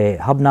used to wear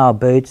hobnail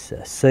boots,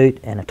 a suit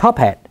and a top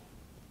hat.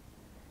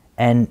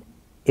 And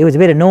it was a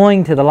bit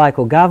annoying to the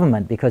local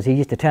government because he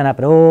used to turn up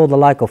at all the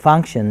local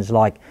functions,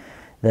 like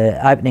the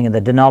opening of the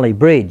Denali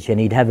Bridge, and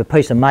he'd have a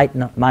piece of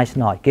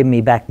masonite, give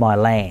me back my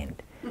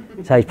land.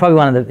 So he's probably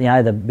one of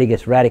the, the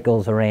biggest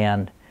radicals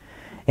around.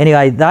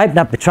 Anyway, they opened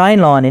up the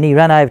train line, and he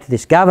ran over to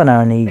this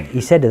governor, and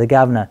he said to the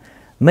governor,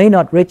 me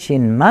not rich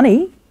in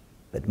money,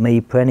 but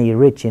me plenty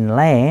rich in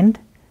land.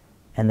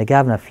 And the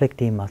governor flicked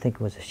him, I think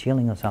it was a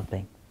shilling or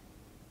something,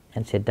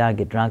 and said, don't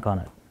get drunk on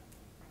it.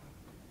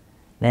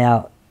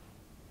 Now,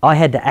 I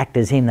had to act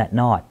as him that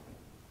night,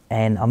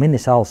 and I'm in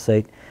this old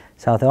suit,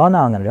 so I thought, I know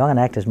what I'm going to do. I'm going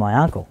to act as my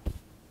Uncle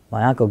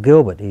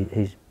Gilbert.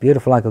 He's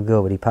beautiful Uncle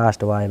Gilbert. He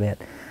passed away about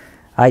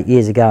 8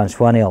 years ago in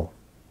Swan Hill,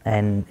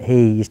 and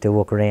he used to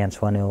walk around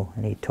Swan Hill,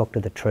 and he'd talk to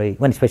the tree,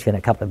 when especially in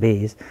a couple of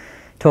beers,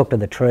 talk to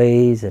the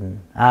trees and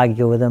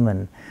argue with them,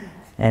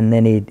 and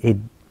then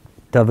he'd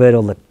divert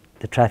all the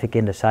traffic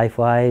into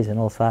Safeways and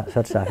all sorts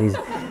of stuff.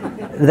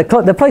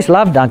 The police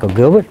loved Uncle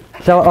Gilbert,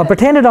 so I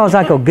pretended I was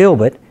Uncle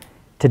Gilbert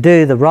to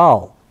do the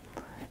role.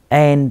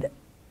 And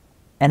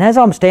as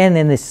I'm standing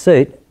in this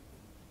suit,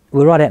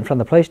 we're right out in front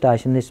of the police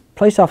station, this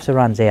police officer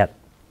runs out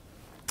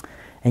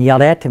and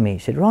yelled out to me. He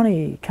said,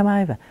 Ronnie, come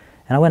over.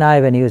 And I went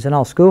over, and he was an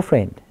old school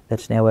friend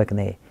that's now working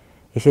there.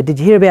 He said, did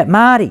you hear about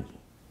Marty?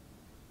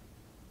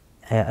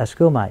 A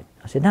schoolmate.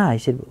 I said, no. He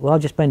said, well,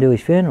 I've just been to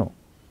his funeral.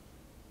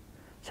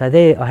 So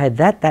there, I had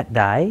that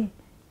day,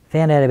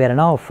 found out about an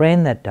old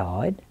friend that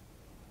died,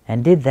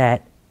 and did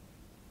that,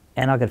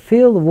 and I could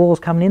feel the walls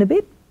coming in a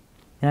bit.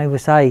 He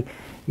would say,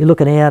 you're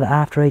looking out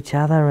after each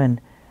other. And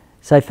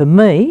so for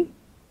me,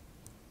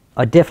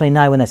 I definitely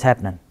know when that's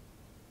happening.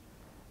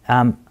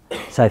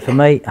 So for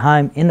me,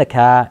 home in the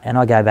car, and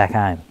I go back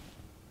home.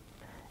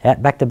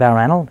 Out back to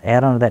Balranald,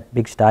 out onto that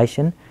big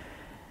station,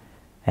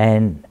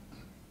 and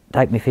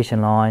take my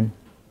fishing line,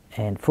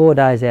 and 4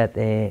 days out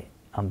there,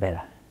 I'm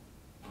better.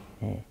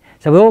 Yeah.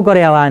 So we've all got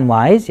our own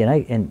ways, you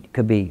know, and it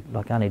could be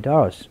like Auntie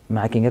Doris,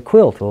 making a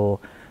quilt or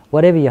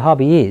whatever your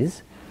hobby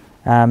is.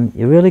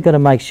 You really got to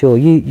make sure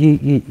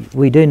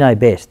we do know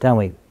best, don't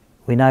we?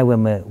 We know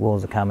when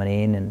walls are coming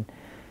in, and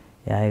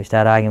you know, you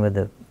start arguing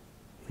with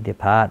your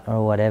partner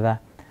or whatever.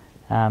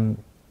 So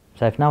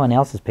if no one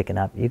else is picking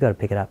up, you've got to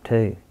pick it up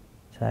too.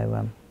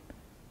 So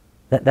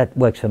that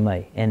works for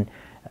me. And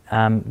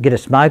get it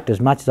smoked as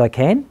much as I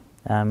can.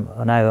 I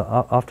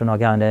know often I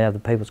go into other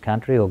people's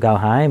country or go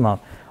home,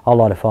 I'll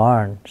light a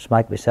fire and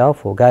smoke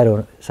myself, or go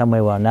to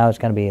somewhere where I know it's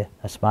going to be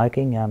a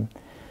smoking. And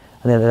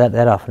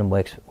that often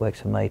works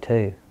for me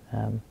too.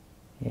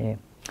 Yeah.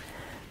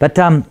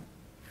 But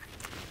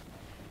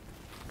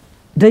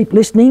deep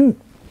listening,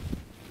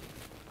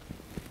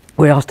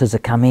 where else does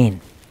it come in?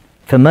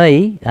 For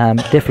me,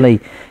 definitely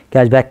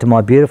goes back to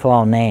my beautiful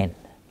old nan.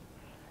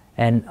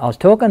 And I was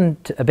talking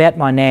about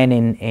my nan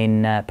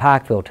in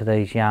Parkville to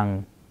these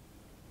young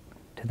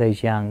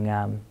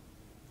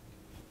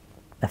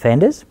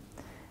offenders,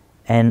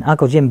 and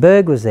Uncle Jim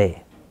Berg was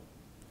there.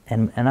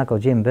 And Uncle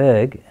Jim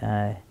Berg,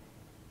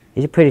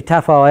 he's a pretty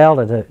tough old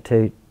elder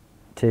to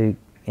you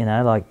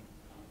know, like,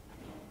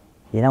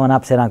 you don't want to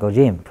upset Uncle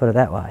Jim, put it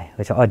that way,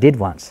 which I did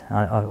once.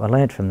 I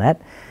learnt from that.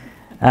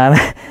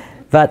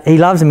 But he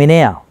loves me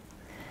now.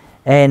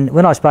 And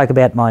when I spoke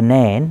about my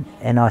nan,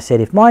 and I said,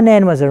 if my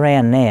nan was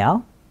around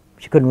now,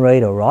 she couldn't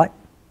read or write.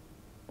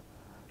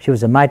 She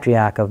was the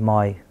matriarch of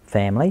my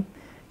family.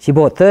 She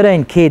brought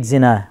 13 kids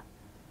in a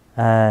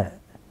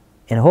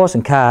horse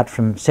and cart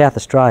from South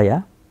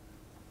Australia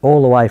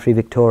all the way through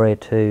Victoria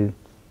to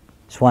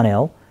Swan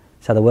Hill,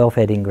 so the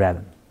welfare didn't grab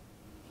them.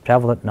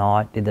 Travelled at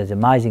night, did those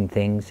amazing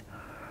things.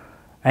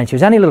 And she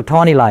was only a little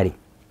tiny lady.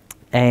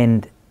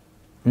 And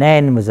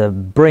Nan was a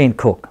brilliant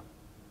cook.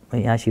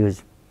 You know, she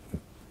was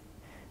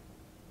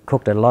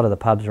cooked at a lot of the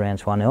pubs around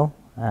Swan Hill.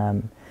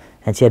 And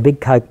she had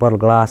big Coke bottle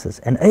glasses.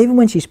 And even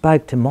when she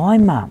spoke to my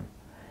mum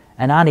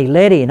and Auntie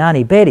Letty and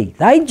Auntie Betty,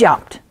 they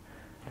jumped.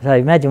 So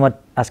imagine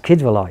what us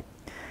kids were like.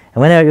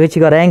 And when she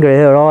got angry,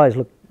 her eyes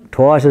looked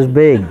twice as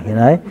big, you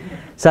know.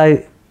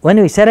 So when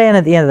we sat down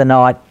at the end of the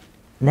night,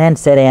 Nan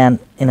sat down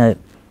in a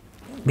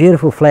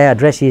beautiful flower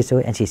dress she used to,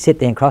 and she'd sit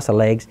there and cross her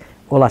legs.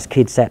 All us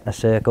kids sat in a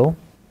circle,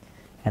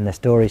 and the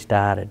story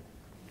started.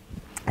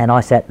 And I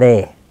sat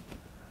there,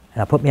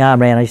 and I put my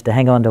arm around. I used to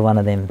hang on to one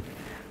of them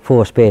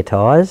 4 spare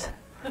tyres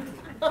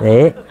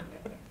there,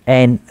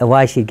 and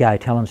away she'd go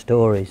telling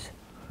stories.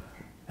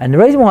 And the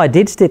reason why I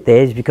did sit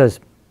there is because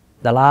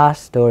the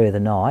last story of the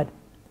night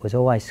was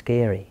always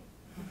scary.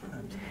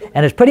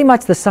 And it's pretty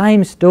much the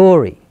same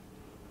story,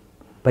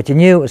 but you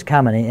knew it was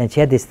coming, and she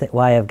had this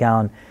way of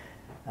going,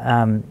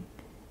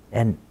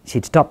 and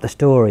she'd stop the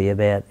story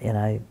about, you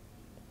know,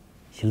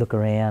 she'd look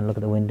around, look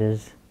at the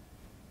windows,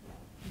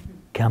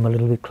 come a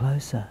little bit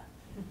closer.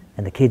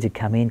 And the kids would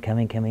come in,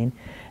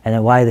 and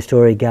away the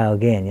story would go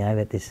again, you know,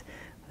 about this,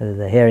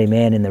 the hairy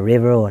man in the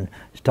river, and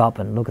stop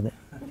and look at it,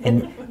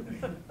 and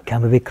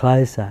come a bit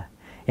closer.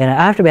 You know,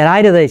 after about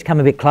 8 of these come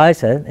a bit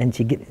closer, and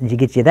she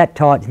gets you that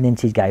tight, and then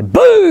she'd go,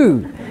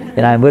 boo! You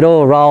know, and we'd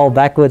all roll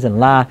backwards and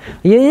laugh.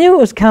 You knew it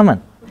was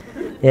coming.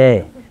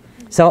 Yeah.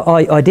 So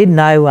I did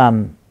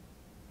know,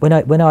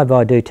 whenever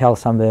I do tell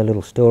some of her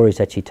little stories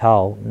that she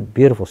told,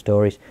 beautiful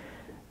stories,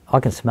 I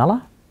can smell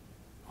her.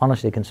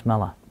 Honestly, can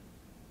smell her.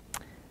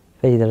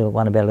 Especially the little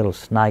one about a little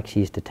snake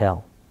she used to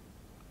tell,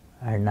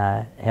 and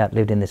how it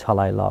lived in this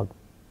hollow log.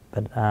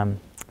 But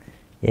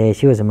yeah,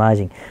 she was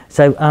amazing.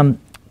 So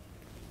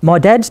my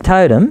dad's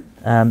totem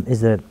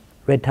is the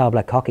red-tailed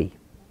black cocky,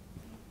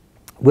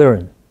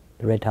 Wirran,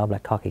 the red-tailed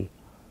black cocky.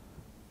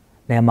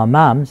 Now my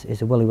mum's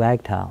is a woolly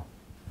wagtail.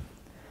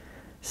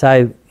 So,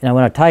 you know,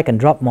 when I take and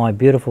drop my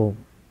beautiful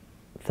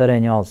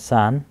 13-year-old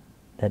son,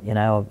 that, you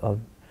know, I've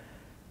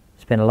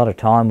spent a lot of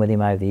time with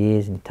him over the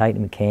years and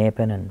taken him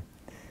camping, and,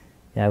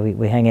 you know,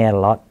 we hang out a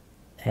lot,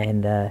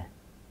 and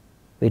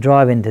we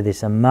drive into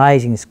this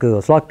amazing school.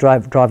 It's like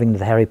driving to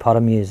the Harry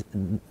Potter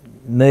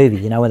movie,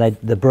 you know, where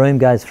the broom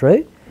goes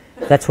through.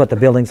 That's what the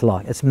building's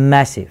like. It's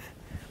massive.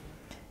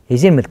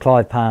 He's in with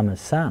Clive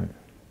Palmer's son,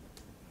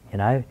 you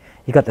know.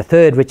 You've got the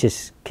 3rd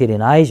richest kid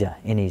in Asia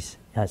in his,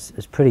 you know,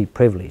 it's pretty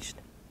privileged.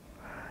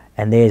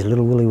 And there's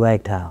little Willie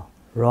Wagtail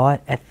right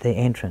at the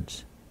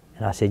entrance.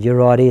 And I said, you're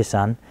right here,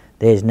 son.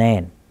 There's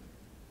Nan.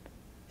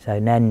 So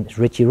Nan's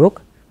Richie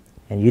Rook,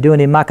 and you're doing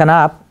him mucking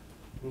up,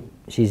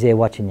 she's there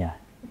watching you.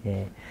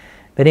 Yeah.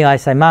 But anyway,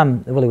 so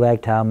Mum, the Willie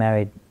Wagtail,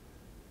 married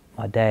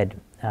my dad,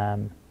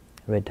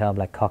 red-tailed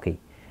black cocky.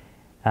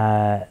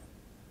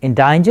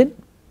 Endangered,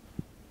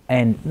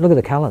 and look at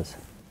the colours.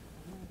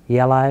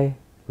 Yellow,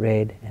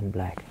 red and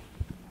black.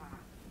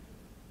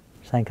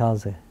 Same colour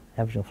as the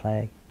Aboriginal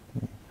flag.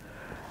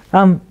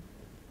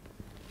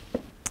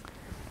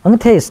 I'm going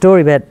to tell you a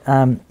story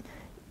about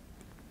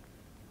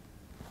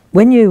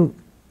when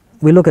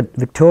we look at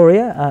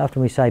Victoria,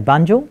 often we say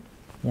Bunjil,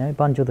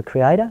 Bunjil the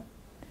creator.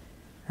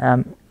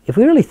 If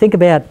we really think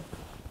about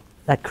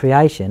that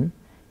creation,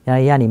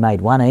 he only made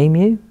one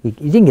emu. He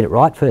didn't get it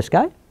right first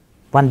go.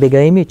 One big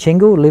emu,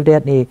 Chingle, lived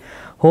out near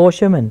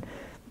Horsham, and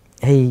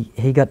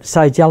he got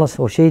so jealous,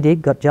 or she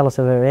did, got jealous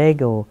of her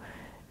egg,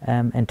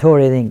 and tore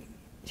everything.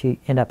 She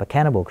ended up a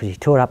cannibal because she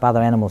tore up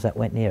other animals that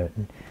went near it.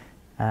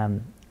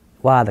 And,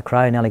 Wah the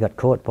crow nearly got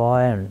caught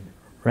by her and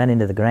ran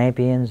into the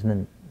Grampians, and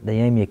then the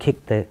emu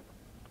kicked the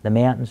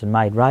mountains and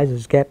made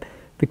Razors Gap,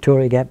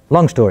 Victoria Gap.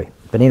 Long story,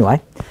 but anyway,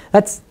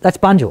 that's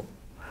Bunjil.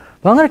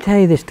 But I'm going to tell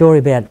you this story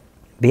about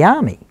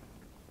Biami,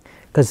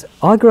 because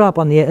I grew up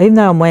on even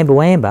though I'm Wamba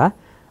Wamba,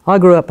 I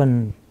grew up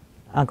in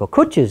Uncle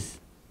Kutch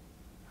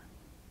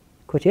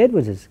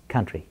Edwards'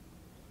 country,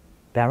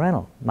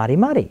 Balranald,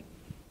 Muddy,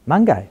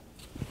 Mungo.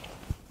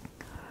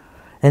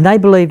 And they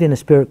believed in a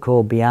spirit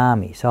called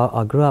Biami, so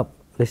I grew up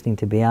listening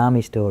to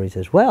Biami stories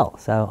as well,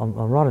 so I'm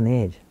right on the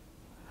edge.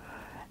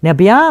 Now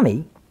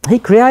Biami, he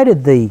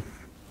created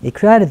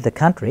the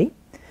country,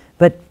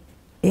 but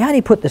he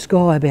only put the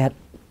sky about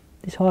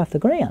this high off the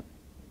ground.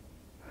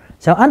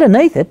 So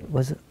underneath it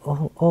was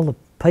all the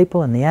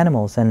people and the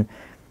animals, and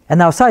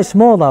they were so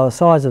small they were the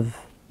size of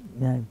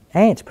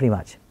ants pretty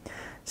much.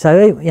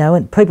 So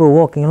when people were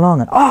walking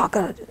along and I've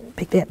got to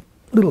pick that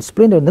little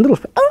splinter, and the little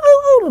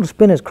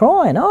splinter's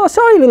crying, oh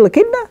sorry little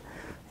echidna,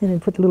 and then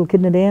put the little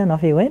echidna down,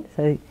 off he went.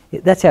 So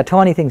that's how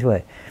tiny things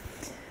were.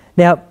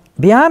 Now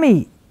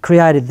Biami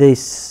created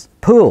this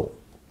pool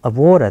of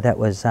water that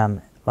was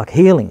like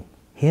healing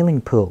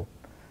pool,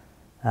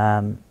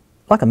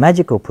 like a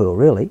magical pool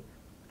really.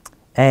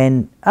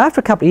 And after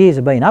a couple of years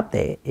of being up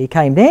there, he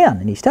came down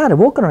and he started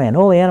walking around.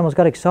 All the animals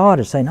got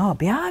excited, saying, oh,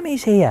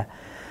 Biami's here.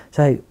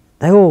 So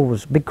they all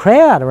was a big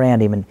crowd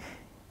around him, and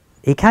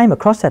he came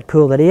across that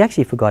pool that he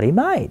actually forgot he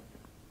made.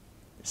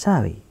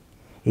 So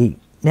he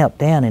knelt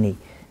down and he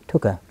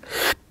took a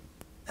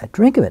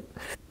drink of it,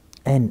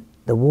 and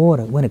the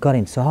water, when it got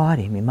inside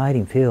him, it made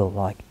him feel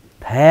like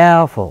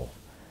powerful.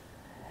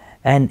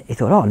 And he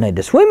thought, oh, I need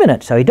to swim in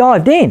it. So he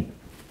dived in.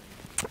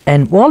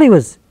 And while he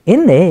was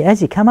in there, as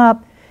he come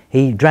up,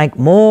 he drank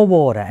more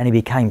water and he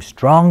became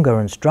stronger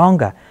and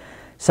stronger.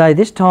 So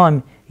this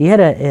time he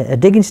had a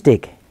digging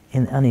stick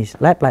on his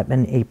lap,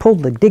 and he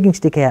pulled the digging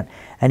stick out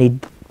and he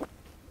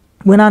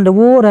went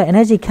underwater, and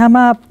as he come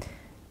up,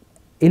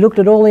 he looked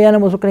at all the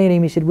animals looking at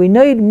him. He said, we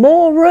need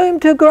more room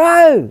to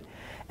grow.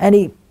 And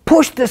he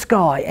pushed the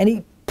sky, and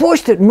he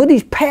pushed it, and with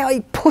his power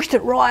he pushed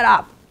it right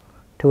up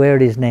to where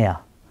it is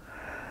now.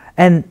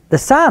 And the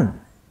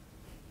sun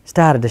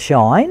started to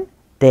shine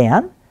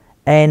down,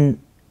 and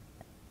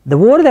the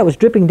water that was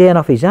dripping down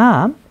off his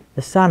arm,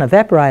 the sun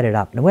evaporated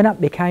up and went up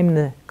and became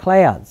the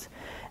clouds.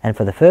 And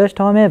for the first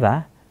time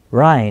ever,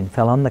 rain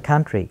fell on the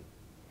country.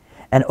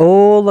 And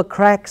all the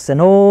cracks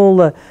and all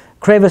the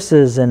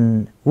crevices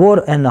and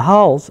water and the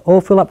holes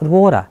all filled up with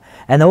water.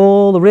 And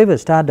all the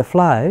rivers started to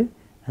flow,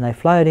 and they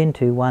flowed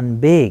into one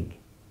big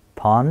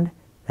pond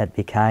that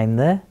became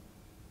the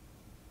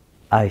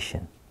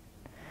ocean.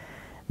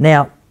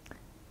 Now,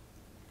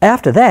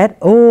 after that,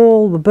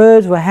 all the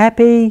birds were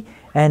happy,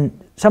 and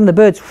some of the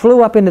birds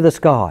flew up into the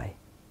sky.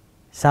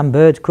 Some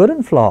birds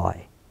couldn't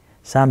fly.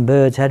 Some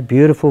birds had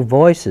beautiful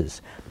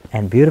voices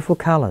and beautiful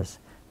colours.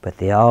 But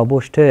the old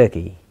bush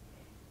turkey,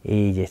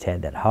 he just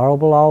had that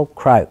horrible old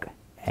croak,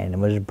 and it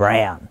was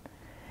brown.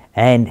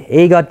 And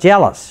he got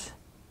jealous.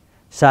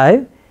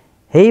 So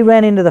he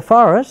ran into the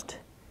forest.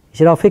 He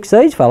said, I'll fix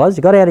these fellas.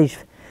 He got out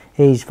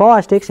his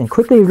fire sticks and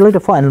quickly lit a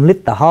fire and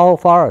lit the whole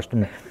forest.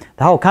 And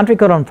the whole country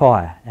got on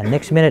fire. And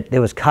next minute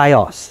there was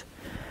chaos.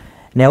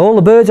 Now all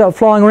the birds that were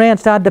flying around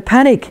started to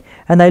panic,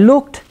 and they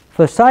looked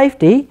for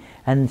safety,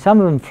 and some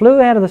of them flew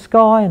out of the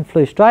sky and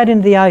flew straight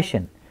into the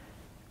ocean,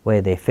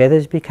 where their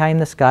feathers became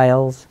the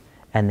scales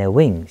and their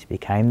wings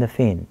became the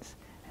fins,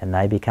 and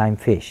they became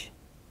fish.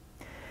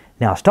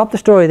 Now I'll stop the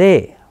story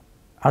there,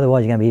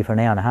 otherwise you're going to be here for an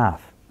hour and a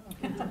half,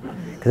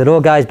 because it all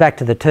goes back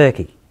to the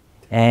turkey,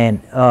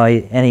 and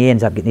he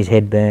ends up getting his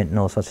head burnt and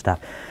all sorts of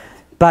stuff.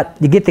 But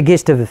you get the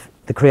gist of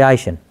the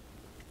creation.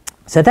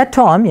 So at that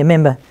time, you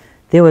remember,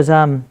 there was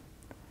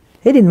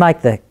he didn't make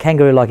the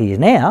kangaroo like he is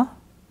now.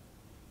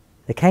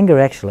 The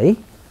kangaroo actually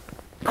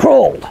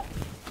crawled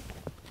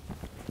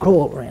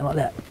around like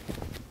that.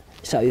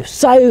 So he was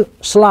so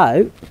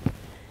slow,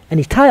 and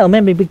his tail,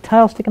 remember his big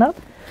tail sticking up?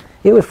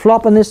 It was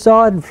flopping this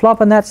side and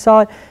flopping that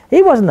side.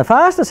 He wasn't the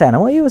fastest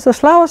animal, he was the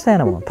slowest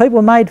animal.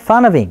 People made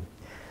fun of him.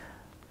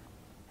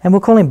 And we'll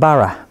call him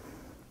Burra.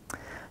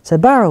 So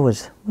Burra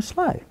was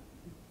slow.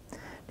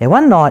 Now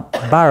one night,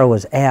 Burra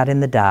was out in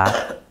the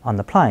dark on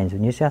the plains of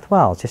New South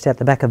Wales, just out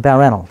the back of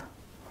Balranald.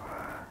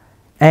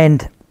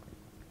 And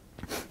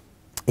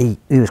he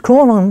was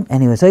crawling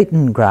and he was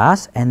eating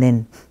grass, and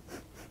then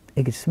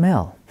he could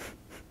smell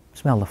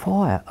the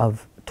fire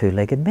of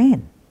two-legged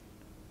men.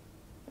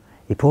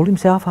 He pulled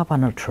himself up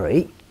on a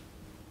tree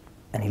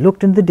and he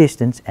looked into the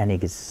distance, and he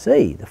could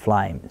see the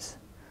flames,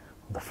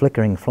 the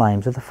flickering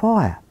flames of the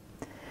fire.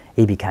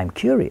 he became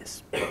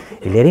curious.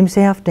 He let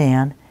himself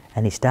down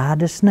and he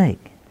started to sneak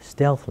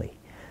stealthily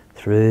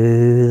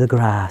through the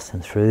grass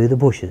and through the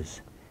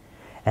bushes,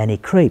 and he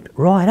creeped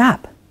right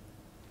up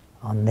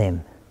on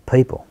them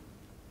people.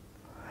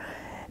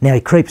 Now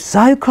he creeped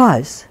so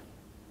close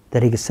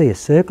that he could see a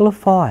circle of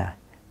fire.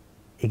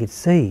 He could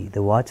see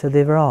the whites of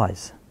their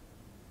eyes.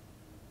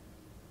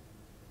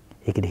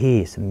 He could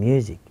hear some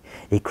music.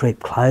 He crept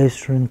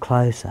closer and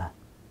closer.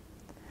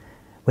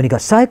 When he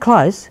got so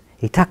close,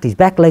 he tucked his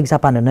back legs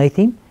up underneath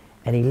him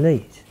and he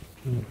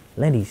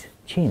leant his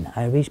chin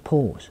over his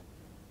paws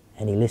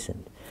and he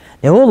listened.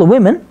 Now all the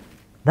women,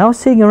 they were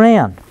sitting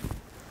around.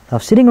 They were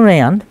sitting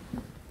around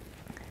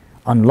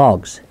on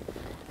logs,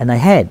 and they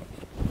had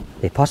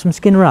their possum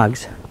skin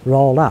rugs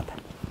rolled up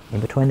in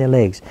between their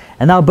legs,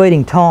 and they were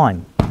beating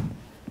time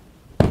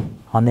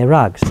on their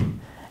rugs.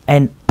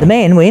 And the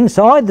men were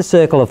inside the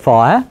circle of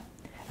fire,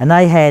 and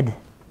they had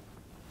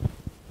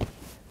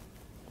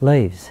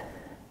leaves,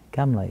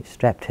 gum leaves,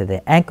 strapped to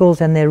their ankles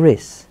and their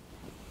wrists,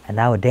 and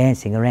they were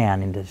dancing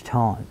around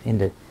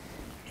into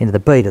the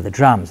beat of the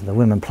drums and the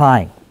women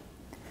playing.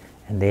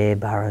 And there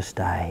Burra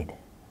stayed,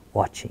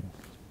 watching.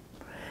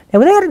 Now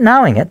without it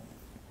knowing it,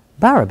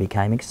 Burra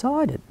became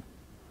excited.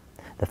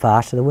 The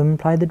faster the women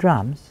played the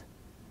drums,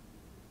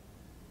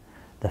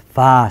 the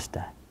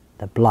faster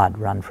the blood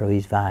ran through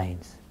his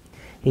veins.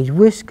 His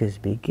whiskers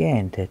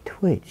began to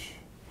twitch.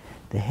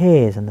 The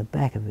hairs on the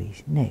back of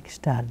his neck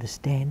started to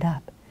stand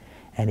up,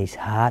 and his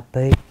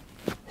heartbeat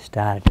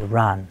started to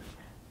run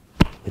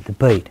with the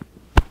beat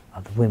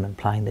of the women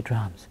playing the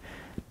drums.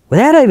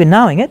 Without even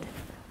knowing it,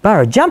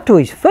 Burra jumped to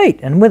his feet,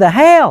 and with a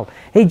howl,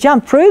 he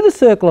jumped through the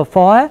circle of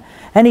fire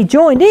and he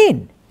joined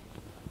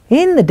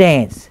in the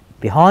dance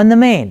behind the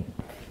men,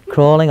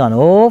 crawling on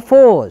all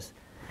fours.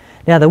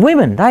 Now the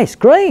women, they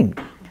screamed,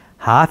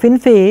 half in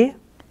fear,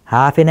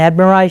 half in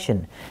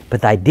admiration,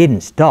 but they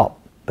didn't stop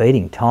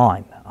beating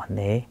time on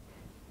their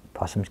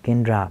possum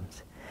skin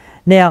drums.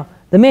 Now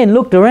the men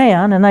looked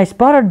around and they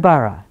spotted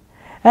Burra,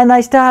 and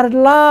they started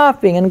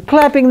laughing and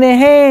clapping their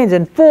hands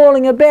and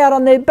falling about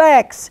on their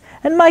backs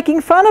and making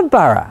fun of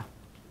Burra.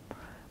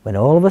 When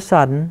all of a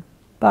sudden,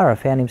 Burra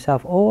found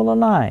himself all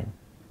alone,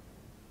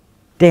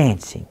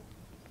 dancing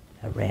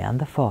around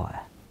the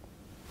fire.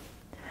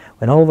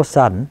 When all of a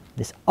sudden,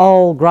 this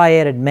old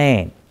grey-headed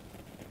man,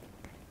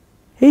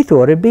 he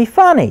thought it'd be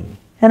funny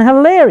and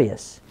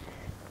hilarious.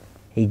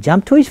 He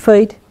jumped to his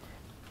feet,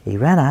 he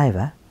ran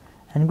over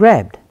and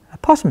grabbed a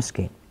possum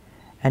skin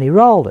and he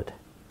rolled it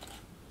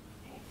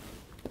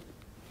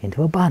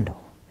into a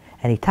bundle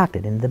and he tucked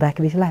it into the back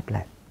of his lap.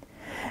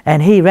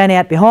 And he ran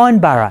out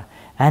behind Burra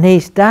and he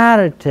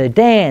started to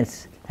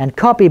dance and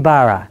copy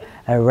Burra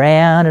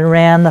around and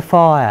around the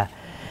fire.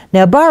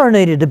 Now Burra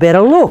needed a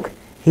better look.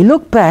 He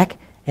looked back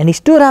and he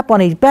stood up on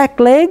his back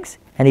legs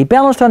and he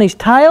balanced on his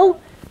tail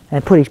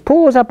and put his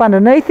paws up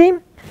underneath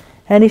him,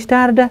 and he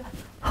started to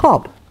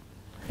hop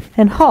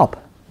and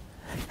hop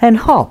and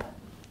hop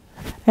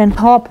and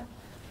hop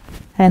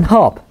and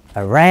hop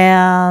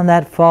around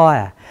that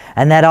fire.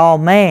 And that old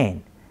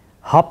man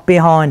hopped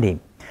behind him.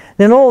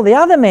 Then all the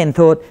other men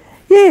thought,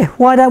 yeah,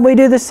 why don't we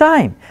do the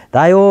same?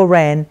 They all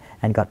ran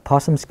and got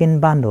possum skin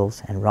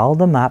bundles and rolled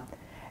them up,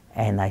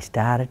 and they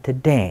started to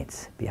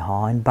dance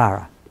behind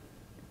Burra,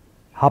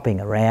 hopping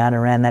around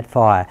and around that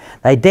fire.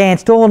 They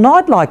danced all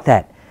night like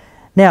that.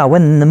 Now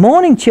when the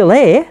morning chill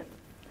air,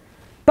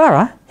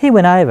 Burra, he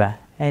went over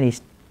and he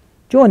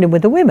joined in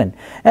with the women,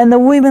 and the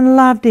women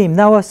loved him.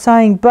 They were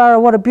saying, Burra,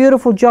 what a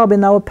beautiful job,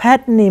 and they were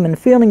patting him and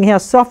feeling how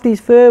soft his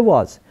fur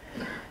was.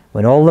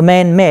 When all the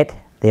men met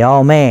the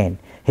old man,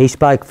 he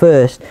spoke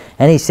first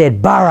and he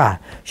said, Burra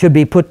should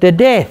be put to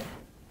death.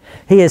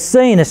 He has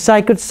seen a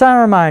sacred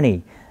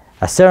ceremony,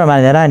 a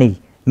ceremony that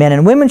only men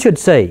and women should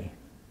see.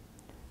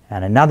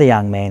 And another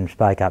young man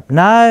spoke up.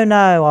 No,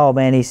 no, old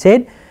man, he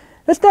said,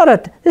 this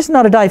is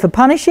not a day for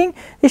punishing.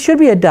 This should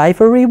be a day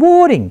for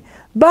rewarding.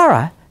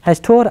 Burra has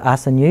taught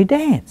us a new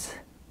dance.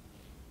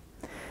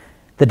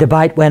 The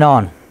debate went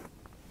on.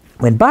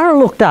 When Burra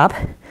looked up,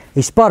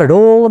 he spotted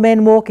all the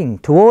men walking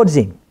towards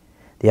him.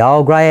 The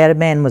old grey-headed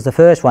man was the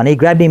first one. He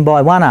grabbed him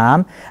by one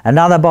arm,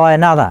 another by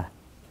another,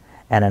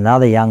 and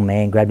another young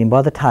man grabbed him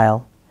by the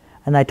tail,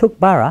 and they took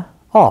Burra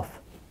off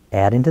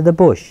out into the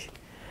bush.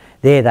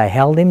 There they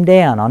held him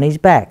down on his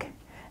back,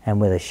 and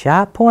with a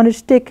sharp pointed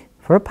stick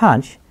for a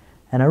punch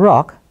and a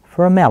rock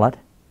for a mallet,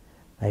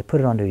 they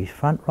put it onto his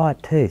front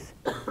right tooth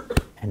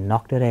and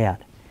knocked it out,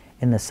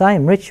 in the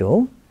same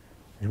ritual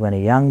as when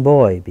a young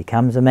boy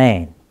becomes a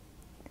man.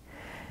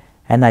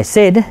 And they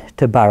said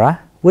to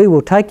Burra, we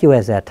will take you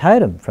as our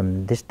totem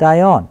from this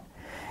day on,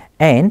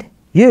 and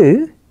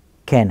you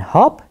can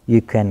hop, you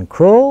can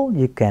crawl,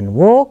 you can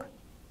walk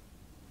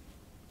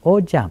or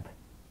jump,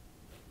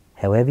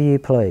 however you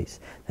please.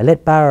 They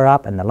let Burra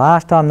up, and the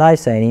last time they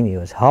seen him, he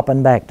was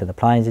hopping back to the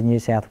plains of New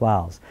South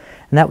Wales.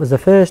 And that was the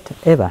first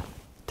ever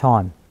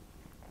time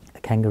a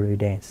kangaroo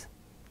dance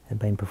had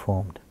been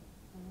performed.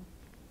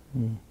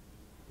 Yeah.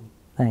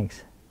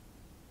 Thanks.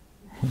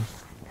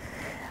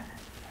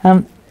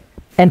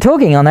 And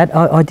talking on that,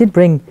 I did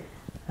bring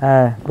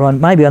Ron,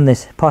 maybe on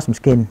this possum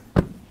skin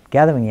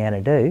gathering you how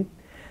to do.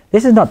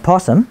 This is not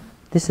possum.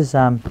 This is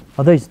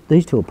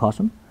these two are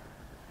possum.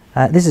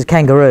 This is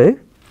kangaroo,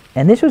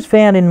 and this was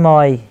found in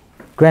my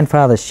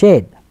grandfather's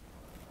shed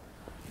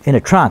in a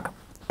trunk,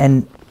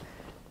 and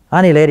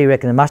Auntie Letty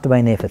reckoned it must have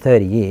been there for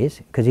 30 years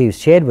because his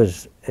shed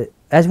was,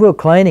 as we were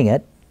cleaning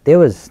it, there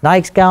was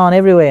snakes going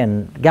everywhere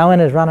and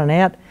goannas running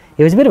out.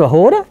 He was a bit of a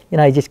hoarder, you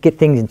know, you just get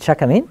things and chuck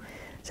them in.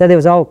 So there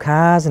was old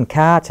cars and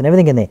carts and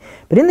everything in there.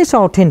 But in this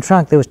old tin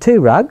trunk there was 2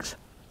 rugs.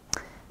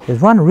 There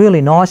was one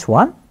really nice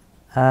one,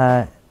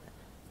 and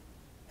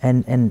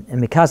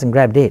my cousin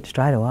grabbed it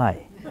straight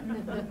away.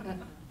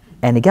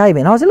 And he gave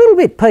me, and I was a little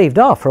bit peeved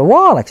off for a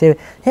while actually.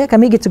 How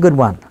come he gets a good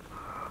one?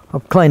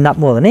 I've cleaned up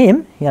more than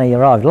him, you know, he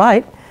arrived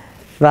late,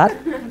 but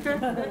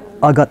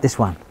I got this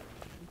one.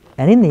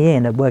 And in the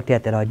end it worked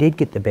out that I did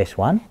get the best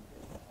one.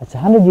 It's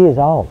 100 years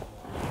old.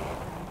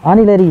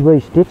 Auntie Letty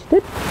restitched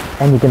it,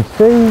 and you can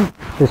see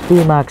the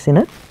spear marks in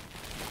it.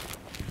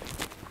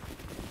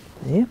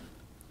 There,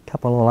 a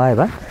couple all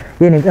over.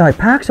 Yeah,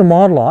 Parks and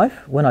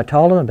Wildlife, when I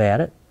told them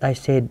about it, they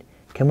said,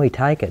 can we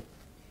take it?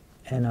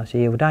 And I said,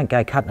 yeah, well, don't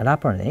go cutting it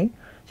up or anything.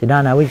 I said,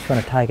 no, we just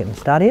want to take it and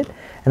study it.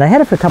 And they had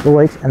it for a couple of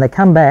weeks, and they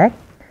come back,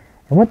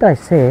 and what they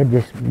said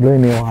just blew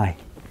me away.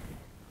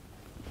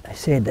 They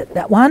said that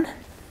that one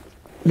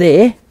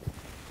there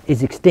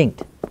is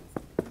extinct.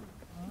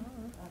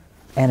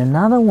 And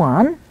another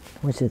one,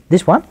 which is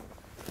this one,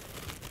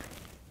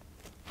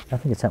 I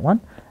think it's that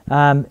one,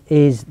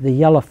 is the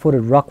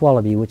yellow-footed rock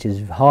wallaby, which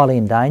is highly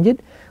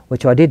endangered,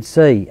 which I did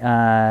see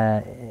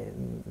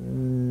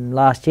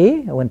last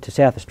year. I went to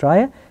South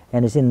Australia,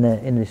 and it's in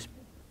this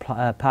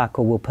park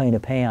called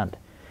Wilpena Pound.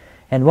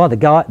 And while the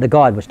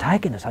guide was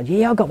taking us, I said,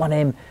 yeah, I got one of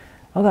them.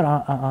 I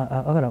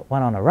got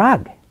one on a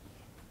rug.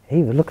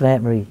 He was looking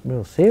at me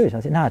real serious. I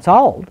said, no, it's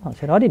old. I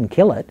said, I didn't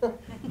kill it.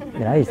 You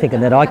know, he's thinking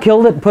that I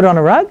killed it and put it on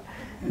a rug.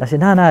 I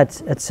said, no,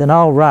 it's an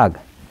old rug.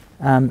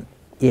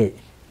 Yeah,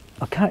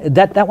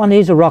 that one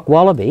is a rock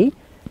wallaby,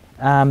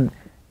 and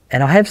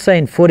I have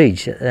seen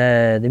footage.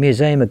 The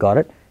museum have got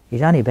it.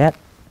 He's only about,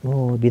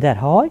 it'd be that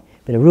high,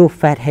 but a real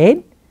fat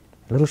head,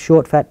 a little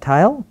short fat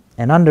tail,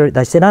 and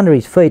they said under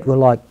his feet were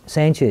like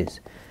sandshrews,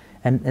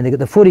 and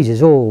the footage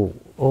is all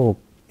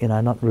you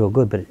know, not real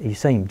good, but you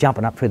see him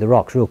jumping up through the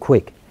rocks real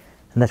quick,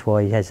 and that's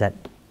why he has that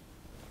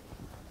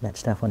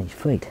stuff on his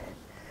feet.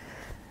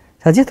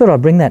 So I just thought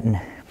I'd bring that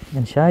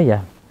and show you.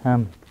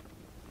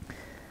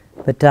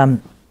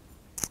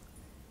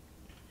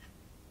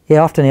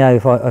 Yeah, often, you know,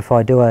 if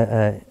I do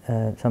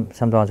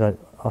sometimes I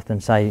often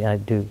say, you know,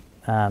 do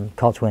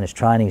cultural awareness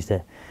trainings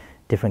to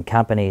different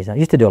companies. I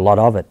used to do a lot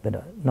of it,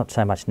 but not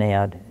so much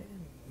now. I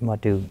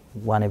might do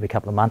one every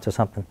couple of months or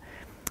something.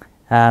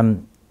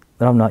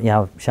 But I'm not, you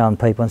know, showing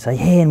people and say,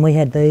 yeah, and we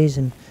had these,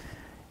 and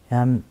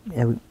you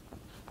know,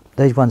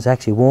 these ones are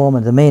actually warm,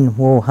 and the men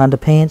wore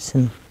underpants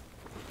and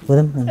with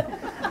them, and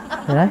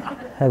you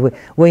know,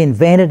 we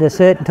invented a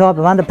certain type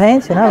of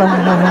underpants, you know.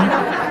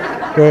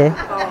 Yeah,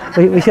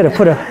 we should have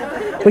put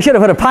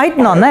a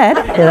patent on that,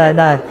 you know.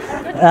 No,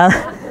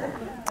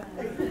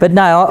 but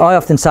no, I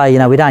often say, you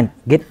know, we don't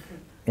get,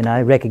 you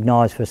know,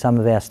 recognised for some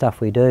of our stuff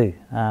we do.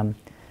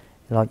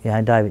 Like, you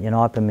know, David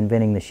Unipham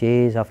inventing the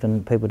shears.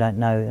 Often people don't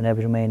know an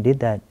Aboriginal man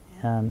did that.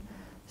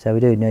 So we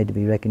do need to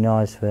be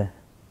recognised for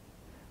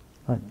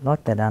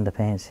like that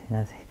underpants, you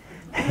know.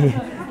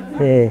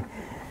 Yeah.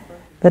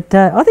 But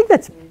I think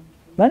that's.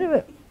 I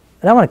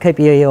don't want to keep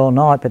you here all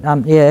night, but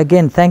yeah.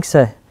 Again, thanks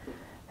for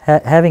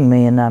having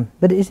me. And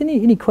but is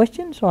any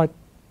questions, like,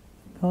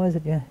 guys?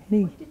 That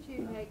any? What did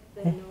you make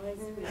the noise?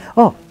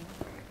 Oh,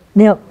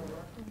 now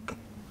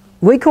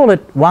we call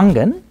it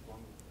wangan,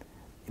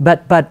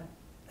 but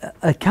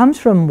it comes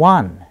from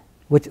one,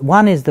 which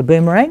one is the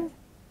boomerang.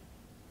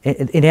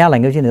 In our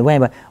language, in the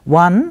Wamba,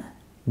 one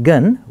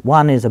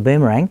is a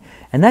boomerang,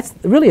 and that's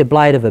really a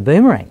blade of a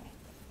boomerang.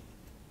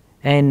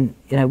 And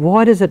you know,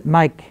 why does it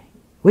make?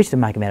 We used to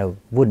make them out of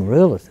wooden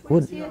rulers.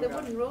 Yeah, the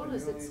wooden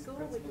rulers at school.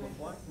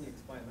 Why can you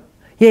explain that?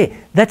 Yeah,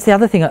 that's the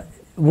other thing.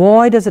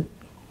 Why does it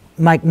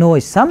make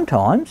noise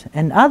sometimes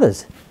and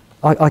others?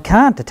 I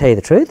can't, to tell you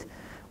the truth.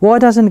 Why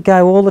doesn't it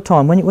go all the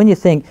time? When you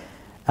think,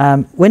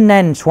 when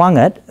Nan swung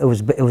it, it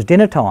was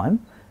dinner time,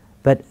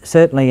 but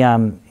certainly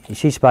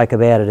she spoke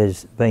about it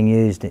as being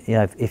used. You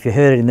know, if you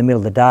heard it in the middle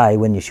of the day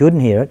when you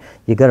shouldn't hear it,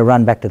 you've got to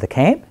run back to the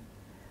camp.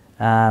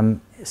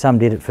 Some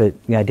did it for, you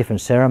know, different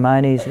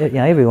ceremonies. You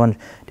know, everyone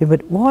did.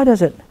 But why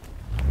does it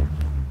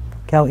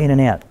go in and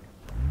out?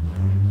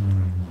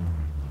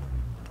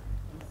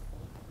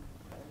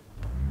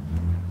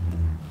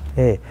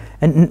 Yeah,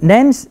 and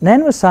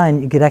Nan was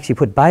saying you could actually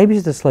put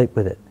babies to sleep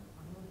with it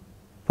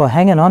by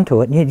hanging on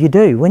to it. And you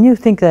do. When you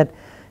think that,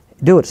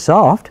 do it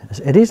soft.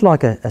 It is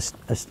like a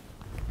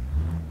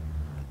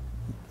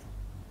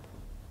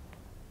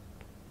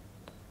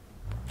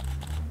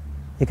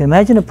you can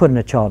imagine it putting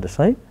a child to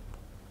sleep.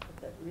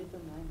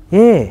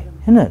 Yeah,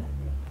 isn't it?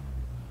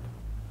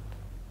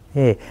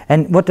 Yeah.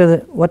 And what do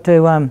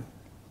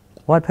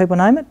white people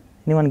name it?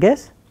 Anyone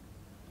guess?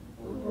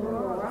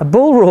 A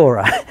bull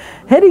roarer.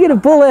 How do you get a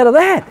bull out of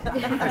that?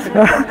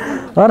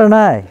 I don't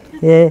know.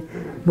 Yeah,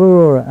 bull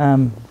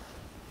roarer.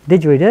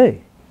 Didgeridoo,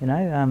 you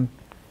know.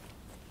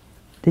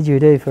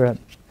 Didgeridoo for a...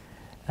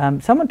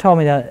 someone told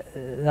me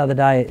the other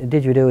day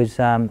didgeridoo is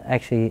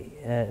actually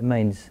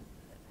means,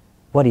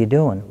 what are you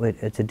doing?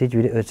 It's a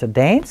didgeridoo, it's a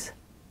dance.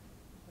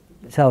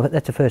 So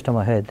that's the first time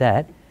I heard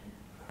that.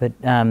 But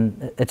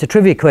it's a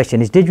trivia question.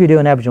 Is didgeridoo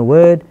an Aboriginal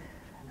word?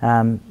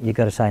 You've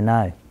got to say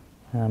no.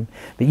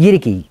 But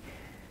yiddicky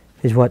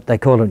is what they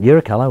call it in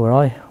Yurikala, where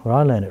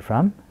I learned it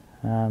from.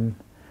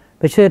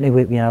 But certainly,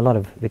 you know, a lot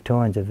of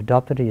Victorians have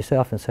adopted it. You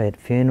often see it at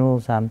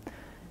funerals.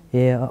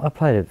 Yeah, I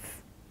played it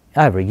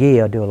over a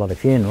year. I do a lot of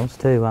funerals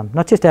too.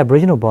 Not just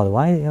Aboriginal, by the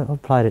way.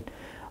 I've played it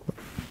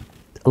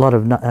a lot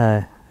of.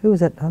 Who was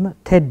that?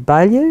 Ted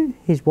Baillieu,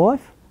 his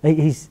wife,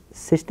 his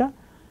sister,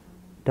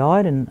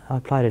 died, and I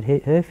played at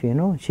her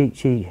funeral.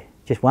 She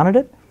just wanted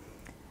it.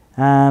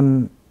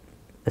 The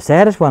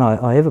saddest one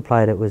I ever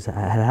played it was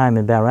at home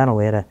in Balranald.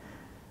 We had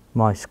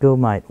my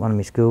schoolmate, one of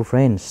my school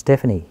friends,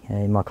 Stephanie,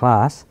 in my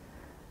class,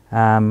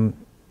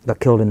 got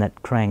killed in that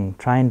Krang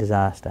train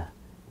disaster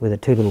with the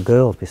two little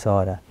girls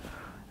beside her.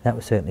 That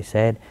was certainly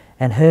sad.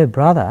 And her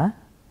brother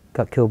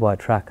got killed by a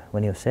truck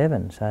when he was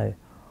 7. So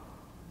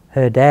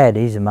her dad,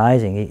 he's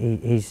amazing.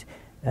 He's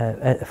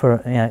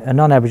for a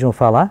non-Aboriginal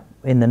fella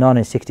in the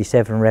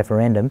 1967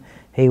 referendum.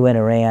 He went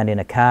around in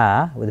a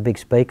car with a big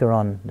speaker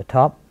on the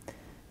top,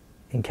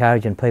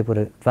 encouraging people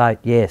to vote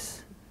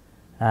yes.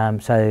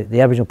 So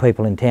the Aboriginal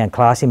people in town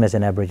class him as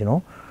an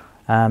Aboriginal.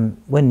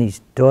 When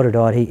his daughter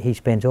died, he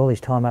spends all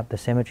his time up the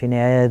cemetery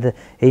now.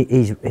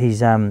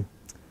 He's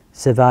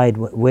surveyed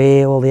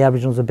where all the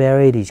Aboriginals are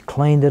buried. He's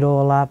cleaned it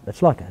all up.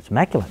 It's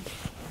immaculate.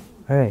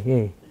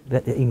 Yeah.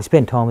 But he can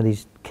spend time with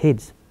his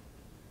kids.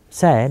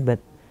 Sad, but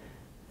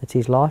it's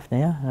his life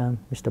now,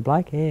 Mr.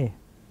 Blake. Yeah.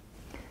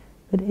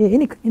 But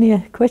any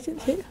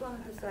questions here? I just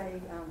wanted to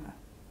say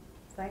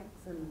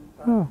thanks and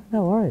oh,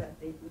 no worries. about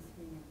deep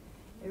listening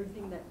and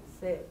everything that you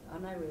said. I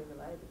know we're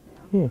related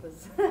now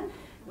because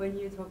when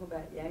you talk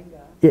about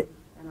Yanga, and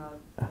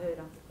I've heard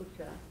Uncle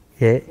Kutcha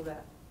talk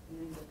about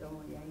Yanga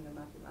Don, Yanga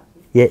Mati Mati.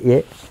 Yeah.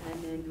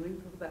 And then when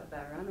you talk about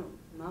Balranald,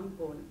 Mum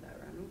born in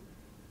Balranald,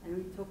 and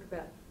we talked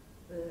about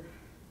the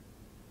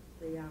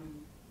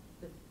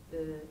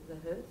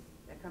hearse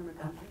that come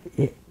around.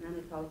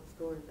 Nana told the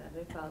story that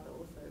her father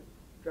also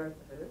drove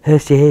the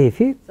hearse. Hearse, yeah, if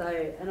you. So,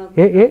 and I've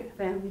got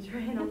family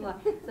tree, and I'm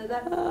like, so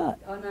that's, I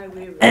know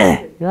we're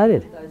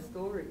related to those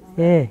stories.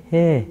 Yeah.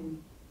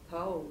 Been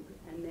told,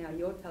 and now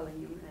you're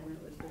telling them, and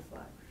it was just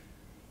like.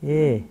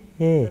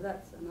 Yeah. So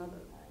that's another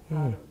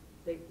part of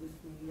deep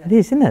listening. It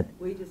is, isn't it?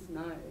 We just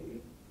know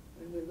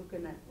when we're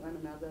looking at one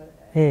another,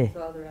 it's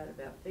either out of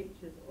our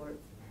features or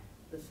it's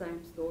the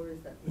same stories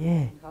that we've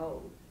been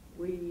told.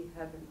 We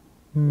haven't,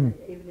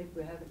 even if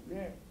we haven't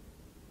met,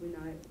 we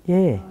know.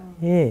 Yeah.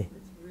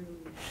 It's really.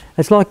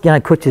 It's like,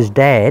 Kutcha's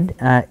dad.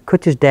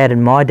 Kutcha's dad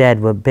and my dad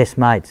were best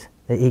mates.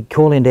 He'd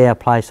call into our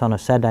place on a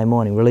Saturday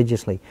morning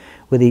religiously.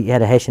 He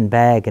had a Hessian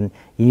bag, and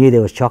you knew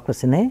there was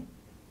chocolates in there.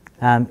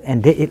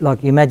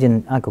 Like you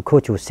imagine, Uncle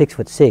Kutcha was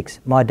 6'6".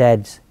 My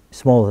dad's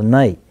smaller than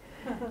me,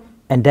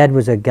 and Dad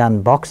was a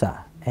gun boxer,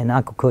 and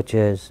Uncle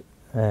Kutcha's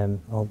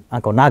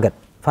Uncle Nugget,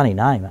 funny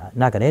name,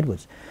 Nugget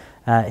Edwards.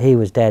 He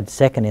was Dad's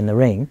second in the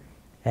ring,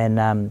 and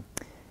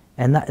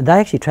they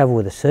actually travelled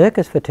with a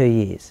circus for 2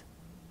 years.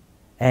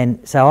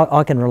 And so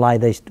I can relay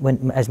these.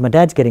 As my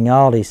dad's getting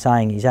old, he's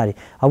saying,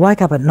 I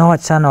wake up at night,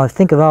 son, I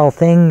think of old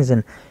things,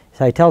 and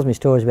so he tells me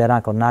stories about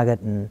Uncle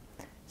Nugget, and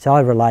so I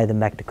relay them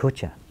back to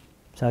Kutcha.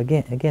 So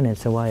again,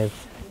 it's a way of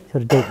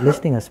sort of deep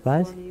listening, I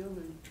suppose.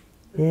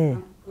 Yeah.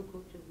 Uncle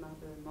Kutcha's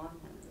mother and mine are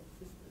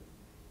sisters,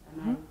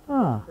 and they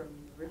Oh, from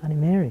the river. Honey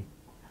Mary.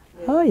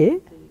 Oh, yeah. To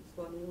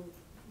Swan Hill,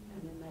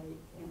 and then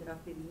they ended up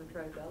in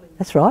Latrobe Valley.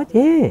 That's right,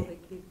 All yeah. their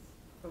kids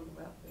from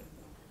the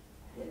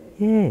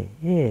welfare.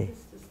 Yeah.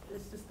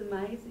 It's just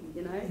amazing,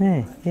 you know.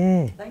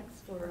 Yeah.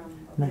 Thanks for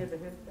I've never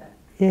heard that.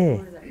 Yeah.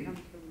 Story that comes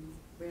from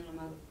where my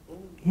mother was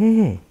born.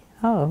 Yeah.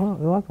 Oh, well,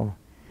 you're welcome.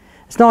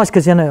 It's nice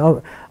because, I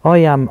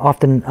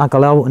often,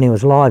 Uncle Al, when he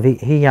was alive,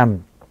 he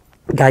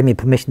gave me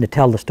permission to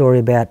tell the story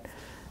about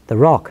the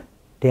rock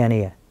down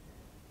here.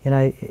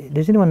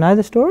 Does anyone know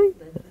the story?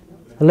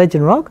 The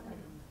Legend Rock?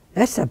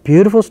 That's a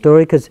beautiful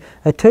story because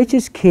it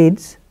teaches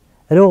kids.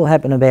 It all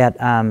happened about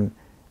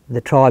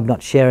the tribe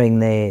not sharing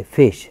their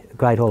fish, a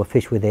great haul of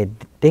fish with their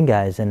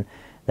dingoes, and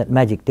that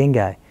magic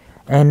dingo.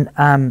 And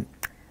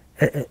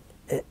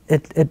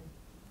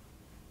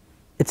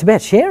it's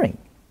about sharing.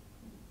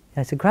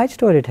 It's a great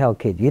story to tell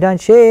kids. You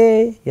don't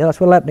share, that's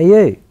what'll happen to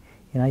you.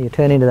 You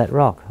turn into that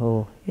rock.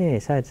 So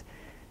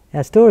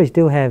our stories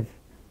do have,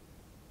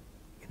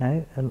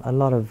 a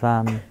lot of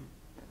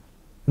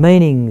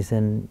meanings,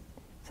 and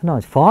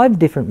sometimes 5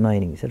 different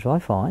meanings. That's what I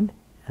find.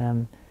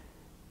 I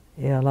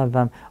love.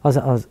 I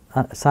was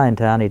saying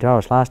to Auntie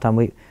Doris last time,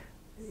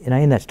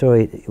 in that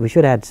story, we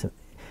should add some.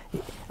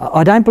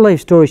 I don't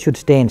believe stories should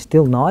stand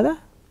still neither,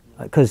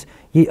 because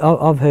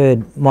I've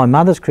heard my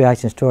mother's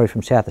creation story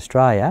from South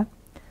Australia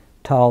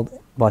told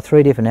by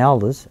 3 different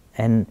elders,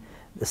 and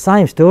the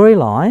same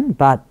storyline,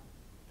 but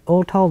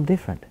all told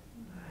different.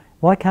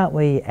 Why can't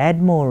we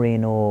add more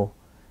in, or,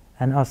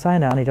 and I was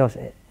saying to Auntie Joss,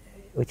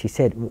 which he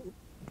said,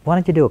 why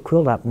don't you do a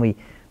quilt up and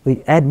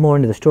we add more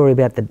into the story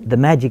about the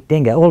magic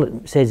dingo. All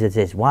it says is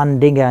there's one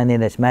dingo and then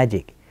there's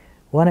magic.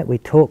 Why don't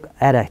we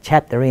add a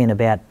chapter in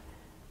about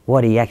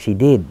what he actually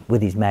did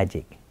with his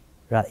magic?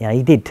 Right, you know,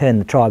 he did turn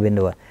the tribe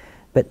into a,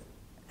 but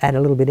add a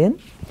little bit in?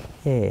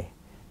 Yeah.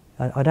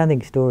 I don't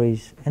think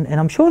stories, and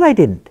I'm sure they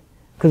didn't,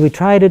 because we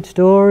traded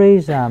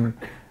stories,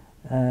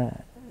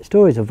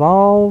 stories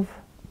evolve,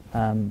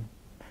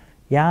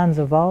 yarns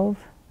evolve.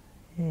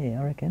 Yeah,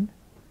 I reckon.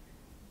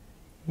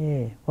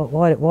 Yeah.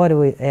 Why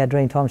do our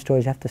Dreamtime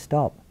stories have to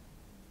stop?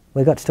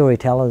 We've got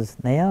storytellers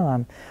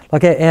now.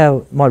 Like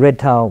my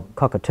red-tailed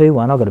cockatoo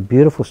one, I've got a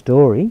beautiful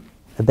story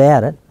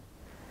about it,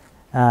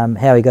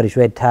 how he got his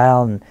red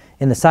tail, and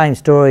in the same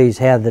story is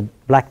how the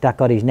black duck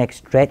got his neck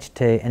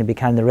stretched and it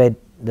became the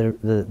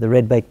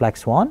red-beaked black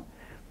swan.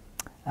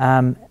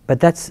 But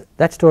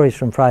that story is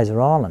from Fraser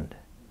Island,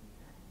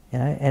 you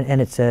know,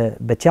 and it's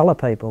Bachelor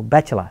people,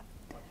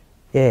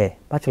 yeah,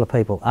 Bachelor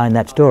people own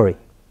that story.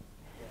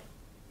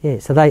 Yeah,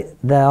 so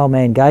the old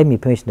man gave me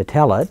permission to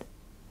tell it,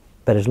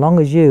 but as long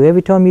as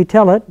every time you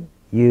tell it,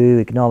 you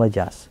acknowledge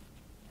us.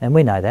 And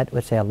we know that,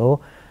 that's our law.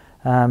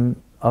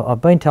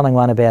 I've been telling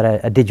one about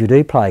a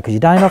didgeridoo play, because you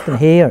don't often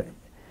hear,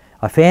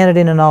 I found it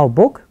in an old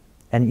book,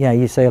 and you know,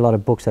 you see a lot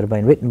of books that have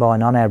been written by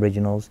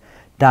non-Aboriginals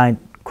don't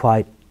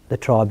quote the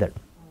tribe that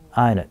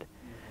own it.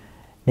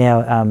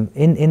 Now,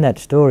 in that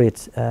story,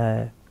 it's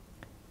the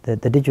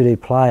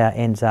didgeridoo player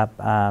ends up,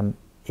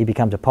 he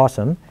becomes a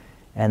possum,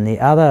 and the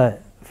other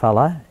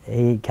fella,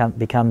 he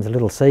becomes a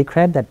little sea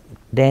crab that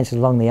dances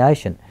along the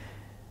ocean.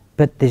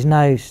 But there's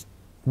no,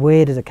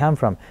 where does it come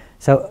from?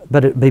 So,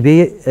 but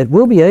it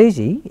will be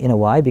easy in a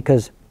way,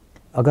 because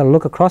I've got to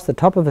look across the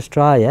top of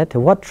Australia to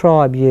what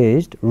tribe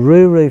used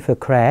roo for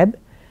crab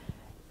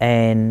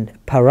and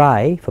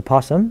paree for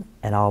possum,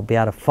 and I'll be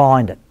able to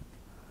find it.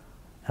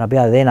 And I'll be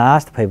able to then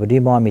ask the people, do you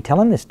mind me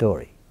telling this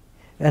story?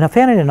 And I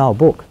found it in an old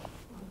book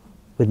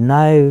with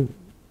no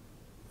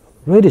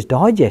Reader's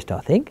Digest, I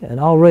think, an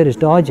old Reader's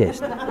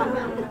Digest.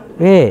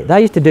 Yeah,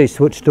 they used to do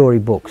story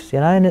books,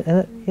 you know,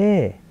 and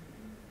yeah.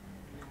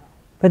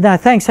 But no,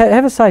 thanks.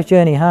 Have a safe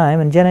journey home.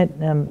 And Janet,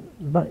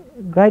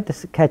 great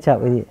to catch up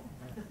with you.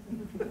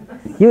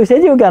 You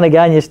said you were going to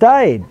go and you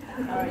stayed.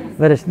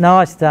 But it's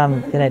nice,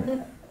 Janet.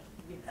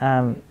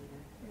 And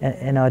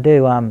I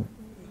do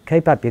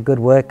keep up your good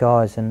work,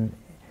 guys.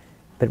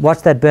 But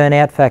watch that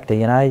burnout factor,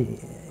 you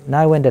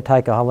know when to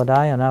take a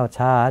holiday. I know it's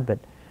hard, but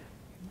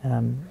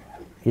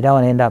you don't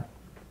want to end up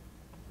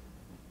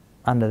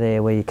under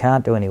there where you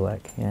can't do any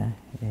work. Yeah.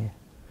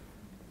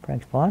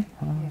 Thanks, Brian.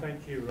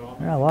 Thank you,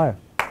 Ron. No worries.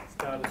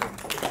 Started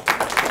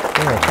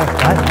Yeah,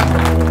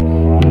 thanks, mate.